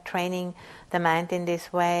 Training the mind in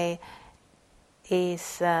this way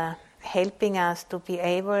is helping us to be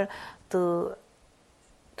able to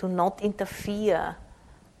not interfere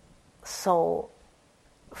so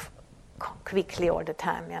quickly all the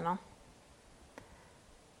time,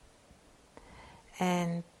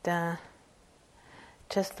 And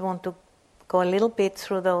just want to go a little bit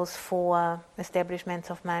through those 4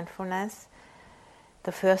 establishments of mindfulness.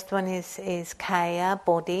 The first one is kaya,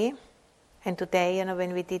 body. And today,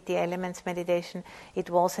 when we did the elements meditation, it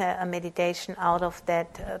was a meditation out of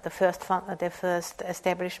that, the first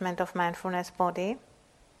establishment of mindfulness, body.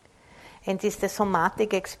 And it's the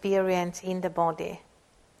somatic experience in the body,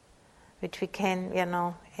 which we can,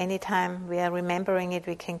 anytime we are remembering it,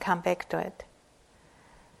 we can come back to it.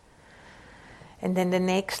 And then the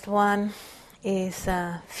next one is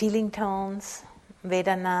feeling tones,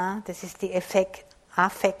 Vedana. This is the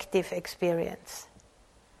affective experience.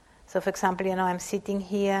 So, for example, I'm sitting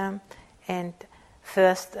here, and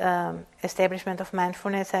first establishment of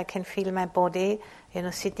mindfulness, I can feel my body,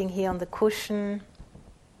 sitting here on the cushion,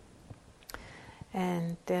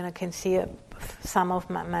 and then I can see some of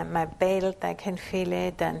my belt. I can feel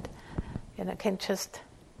it, and I can just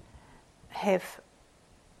have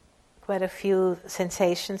quite a few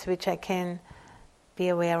sensations which I can be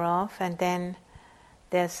aware of, and then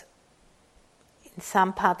there's in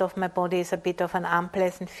some part of my body is a bit of an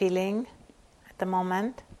unpleasant feeling at the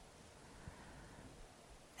moment,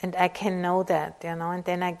 and I can know that, and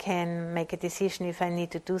then I can make a decision if I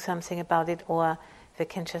need to do something about it or if I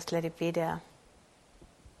can just let it be there.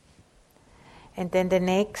 And then the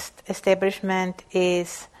next establishment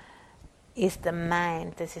is the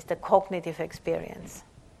mind. This is the cognitive experience.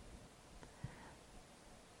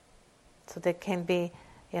 So there can be,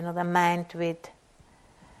 the mind with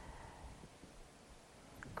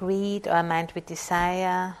greed, or a mind with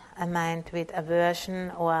desire, a mind with aversion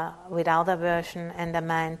or without aversion, and a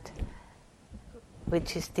mind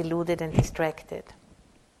which is deluded and distracted.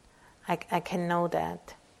 I can know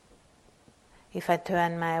that if I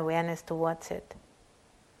turn my awareness towards it.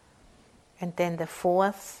 And then the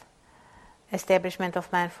 4th establishment of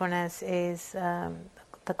mindfulness is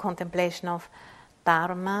the contemplation of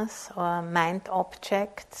dharmas, or mind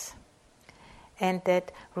objects, and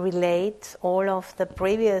that relates all of the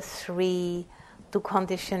previous 3 to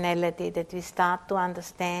conditionality, that we start to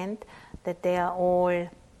understand that they are all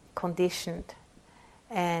conditioned.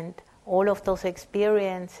 And all of those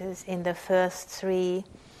experiences in the first 3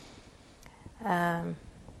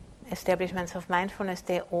 establishments of mindfulness,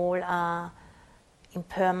 they all are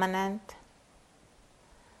impermanent,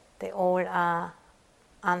 they all are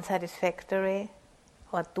unsatisfactory,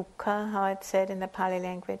 or dukkha, how it's said in the Pali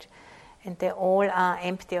language, and they all are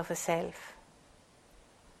empty of a self,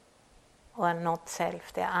 or not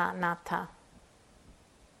self, they are anatta.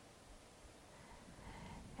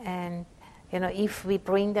 And, if we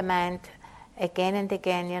bring the mind again and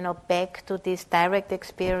again, back to these direct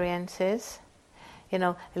experiences,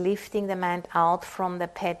 lifting the mind out from the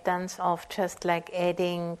patterns of just like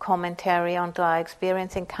adding commentary onto our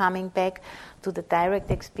experience and coming back to the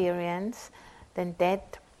direct experience, then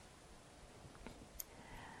that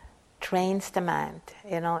trains the mind,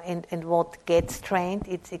 and what gets trained,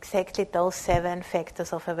 it's exactly those 7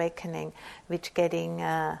 factors of awakening which getting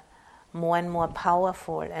more and more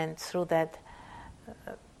powerful, and through that,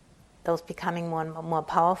 those becoming more and more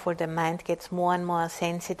powerful, the mind gets more and more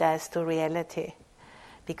sensitized to reality,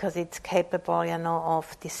 because it's capable,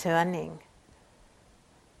 of discerning.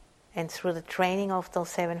 And through the training of those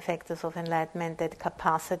 7 factors of enlightenment, that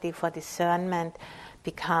capacity for discernment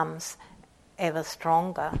becomes ever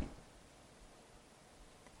stronger.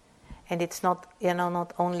 And it's not,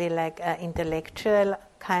 not only like an intellectual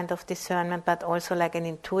kind of discernment, but also like an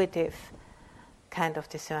intuitive kind of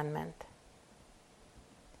discernment.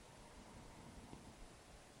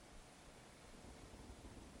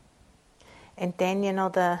 And then,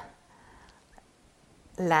 the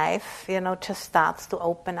life, just starts to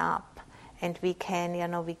open up, and we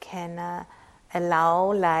can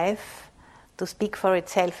allow life to speak for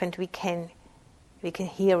itself, and we can we can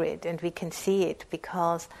hear it and we can see it,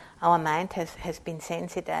 because our mind has been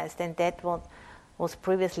sensitized, and that what was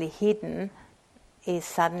previously hidden is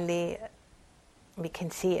suddenly, we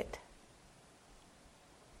can see it.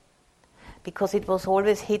 Because it was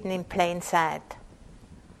always hidden in plain sight.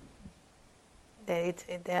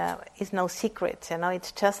 There is no secrets,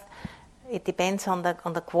 it's just, it depends on the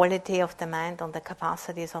quality of the mind, on the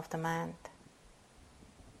capacities of the mind.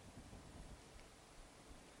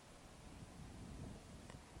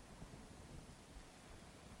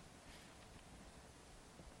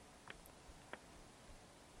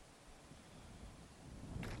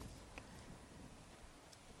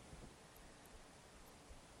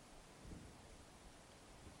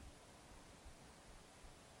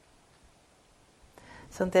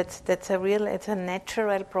 So it's a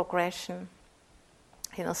natural progression,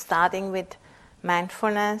 starting with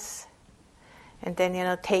mindfulness, and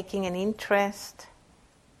then, taking an interest,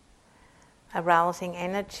 arousing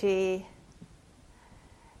energy,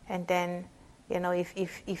 and then,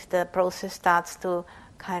 if the process starts to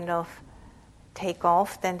kind of take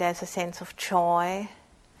off, then there's a sense of joy,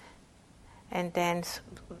 and then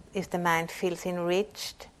if the mind feels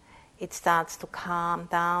enriched, it starts to calm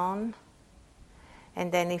down. And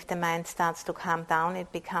then if the mind starts to calm down,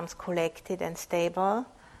 it becomes collected and stable,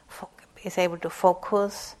 is able to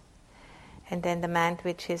focus. And then the mind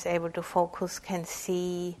which is able to focus can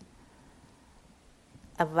see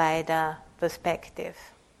a wider perspective.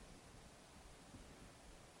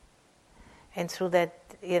 And through that,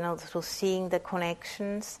 through seeing the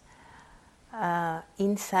connections,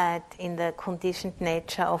 insight in the conditioned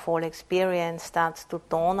nature of all experience starts to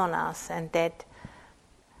dawn on us, and that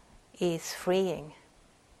is freeing.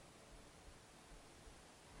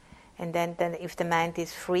 And then if the mind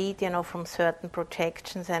is freed, from certain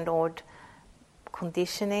projections and old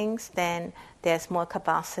conditionings, then there's more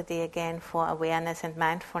capacity again for awareness and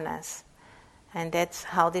mindfulness. And that's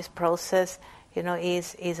how this process,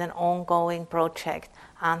 is an ongoing project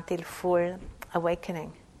until full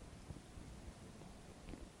awakening.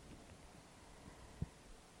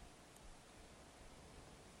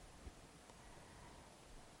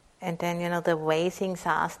 And then, the way things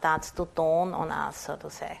are starts to dawn on us, so to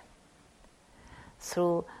say,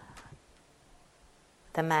 through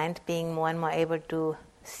the mind being more and more able to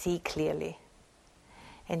see clearly.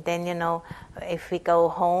 And then, if we go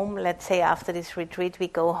home, let's say after this retreat, we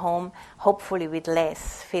go home hopefully with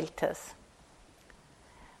less filters.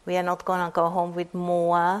 We are not going to go home with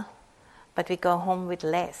more, but we go home with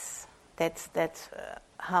less. That's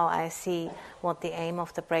how I see what the aim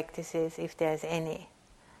of the practice is, if there is any.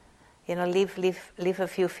 Leave a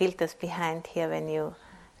few filters behind here when you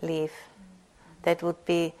leave. That would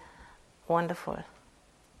be wonderful.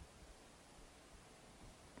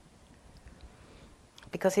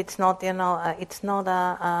 Because it's not, it's not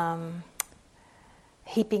a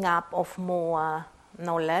heaping up of more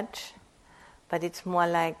knowledge, but it's more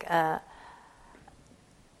like a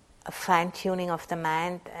fine-tuning of the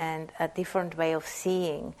mind and a different way of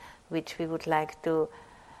seeing, which we would like to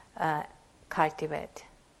cultivate.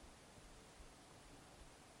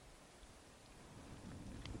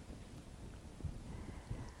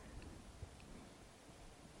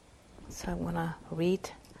 So I'm going to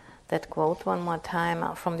read that quote one more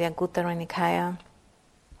time from the Anguttara Nikaya.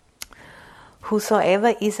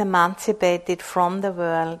 Whosoever is emancipated from the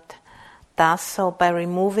world does so by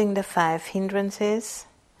removing the 5 hindrances,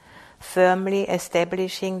 firmly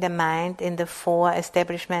establishing the mind in the 4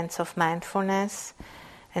 establishments of mindfulness,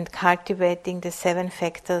 and cultivating the 7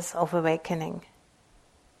 factors of awakening.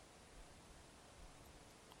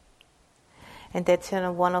 And that's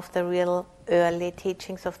one of the real early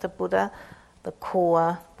teachings of the Buddha, the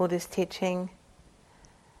core Buddhist teaching,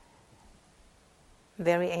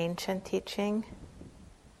 very ancient teaching,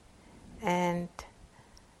 and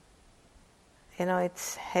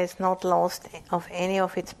it has not lost of any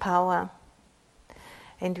of its power.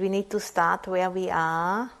 And we need to start where we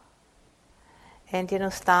are,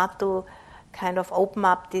 and start to kind of open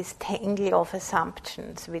up this tangle of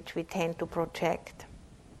assumptions which we tend to project.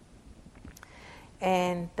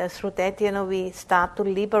 And through that, we start to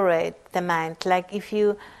liberate the mind. Like if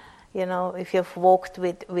you've walked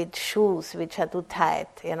with shoes which are too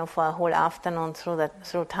tight, for a whole afternoon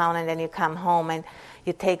through town, and then you come home and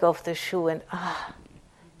you take off the shoe and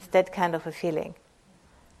it's that kind of a feeling.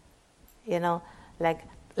 Like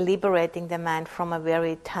liberating the mind from a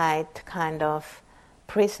very tight kind of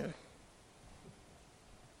prison.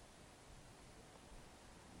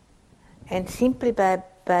 And simply by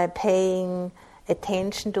paying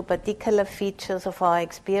attention to particular features of our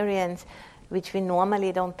experience which we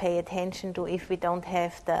normally don't pay attention to if we don't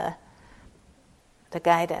have the the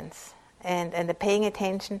guidance. And the paying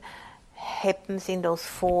attention happens in those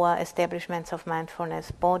 4 establishments of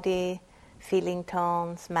mindfulness: body, feeling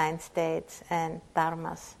tones, mind states, and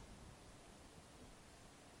dharmas.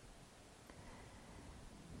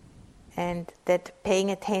 And that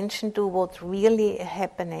paying attention to what's really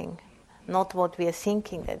happening, not what we are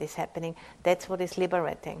thinking that is happening, that's what is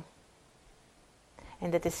liberating.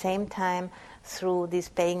 And at the same time, through this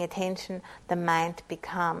paying attention, the mind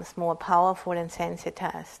becomes more powerful and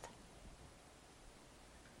sensitized.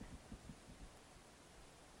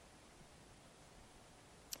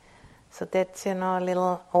 So that's, a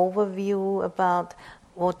little overview about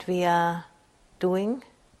what we are doing.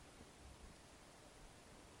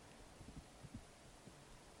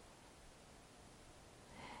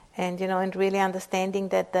 And, and really understanding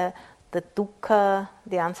that the dukkha,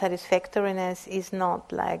 the unsatisfactoriness, is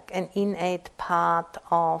not like an innate part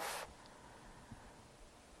of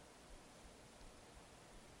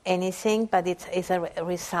anything, but it's a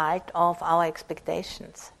result of our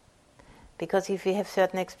expectations. Because if we have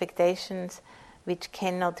certain expectations which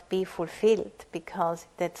cannot be fulfilled, because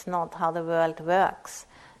that's not how the world works,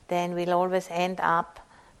 then we'll always end up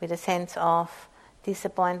with a sense of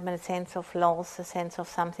disappointment, a sense of loss, a sense of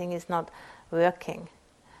something is not working.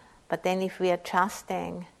 But then if we are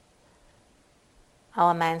trusting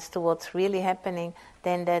our minds to what's really happening,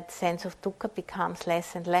 then that sense of dukkha becomes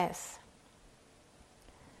less and less.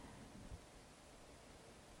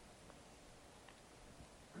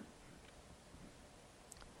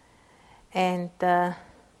 And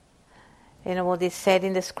what is said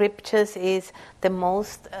in the scriptures is the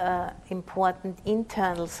most important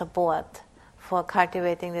internal support for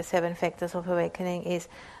cultivating the 7 factors of awakening is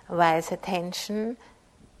wise attention,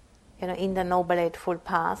 in the Noble Eightfold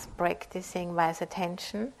Path, practicing wise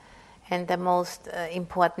attention. And the most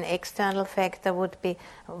important external factor would be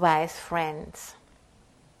wise friends,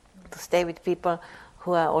 to stay with people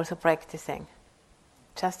who are also practicing,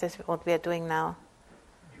 just as what we are doing now.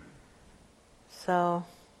 So,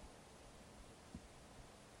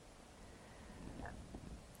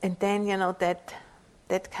 and then,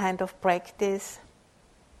 that kind of practice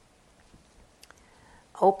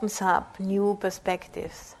opens up new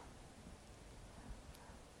perspectives.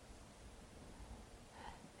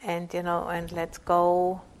 And, and let's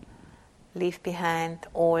go, leave behind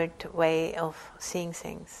old way of seeing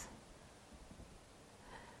things.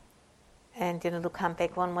 And, to come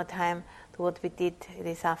back one more time to what we did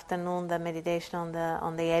this afternoon, the meditation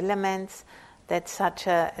on the elements, that's such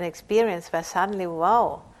an experience where suddenly,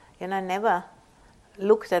 wow, I never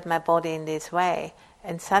looked at my body in this way,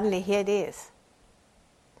 and suddenly here it is.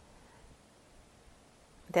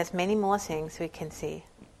 There's many more things we can see.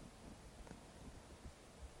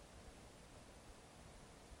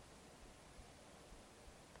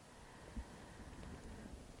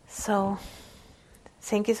 So,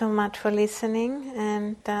 thank you so much for listening,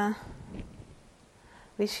 and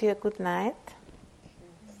wish you a good night.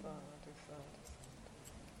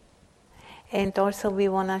 And also we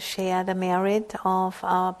want to share the merit of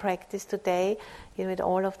our practice today with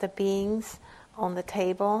all of the beings on the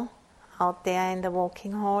table out there in the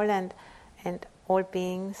walking hall, and all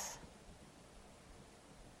beings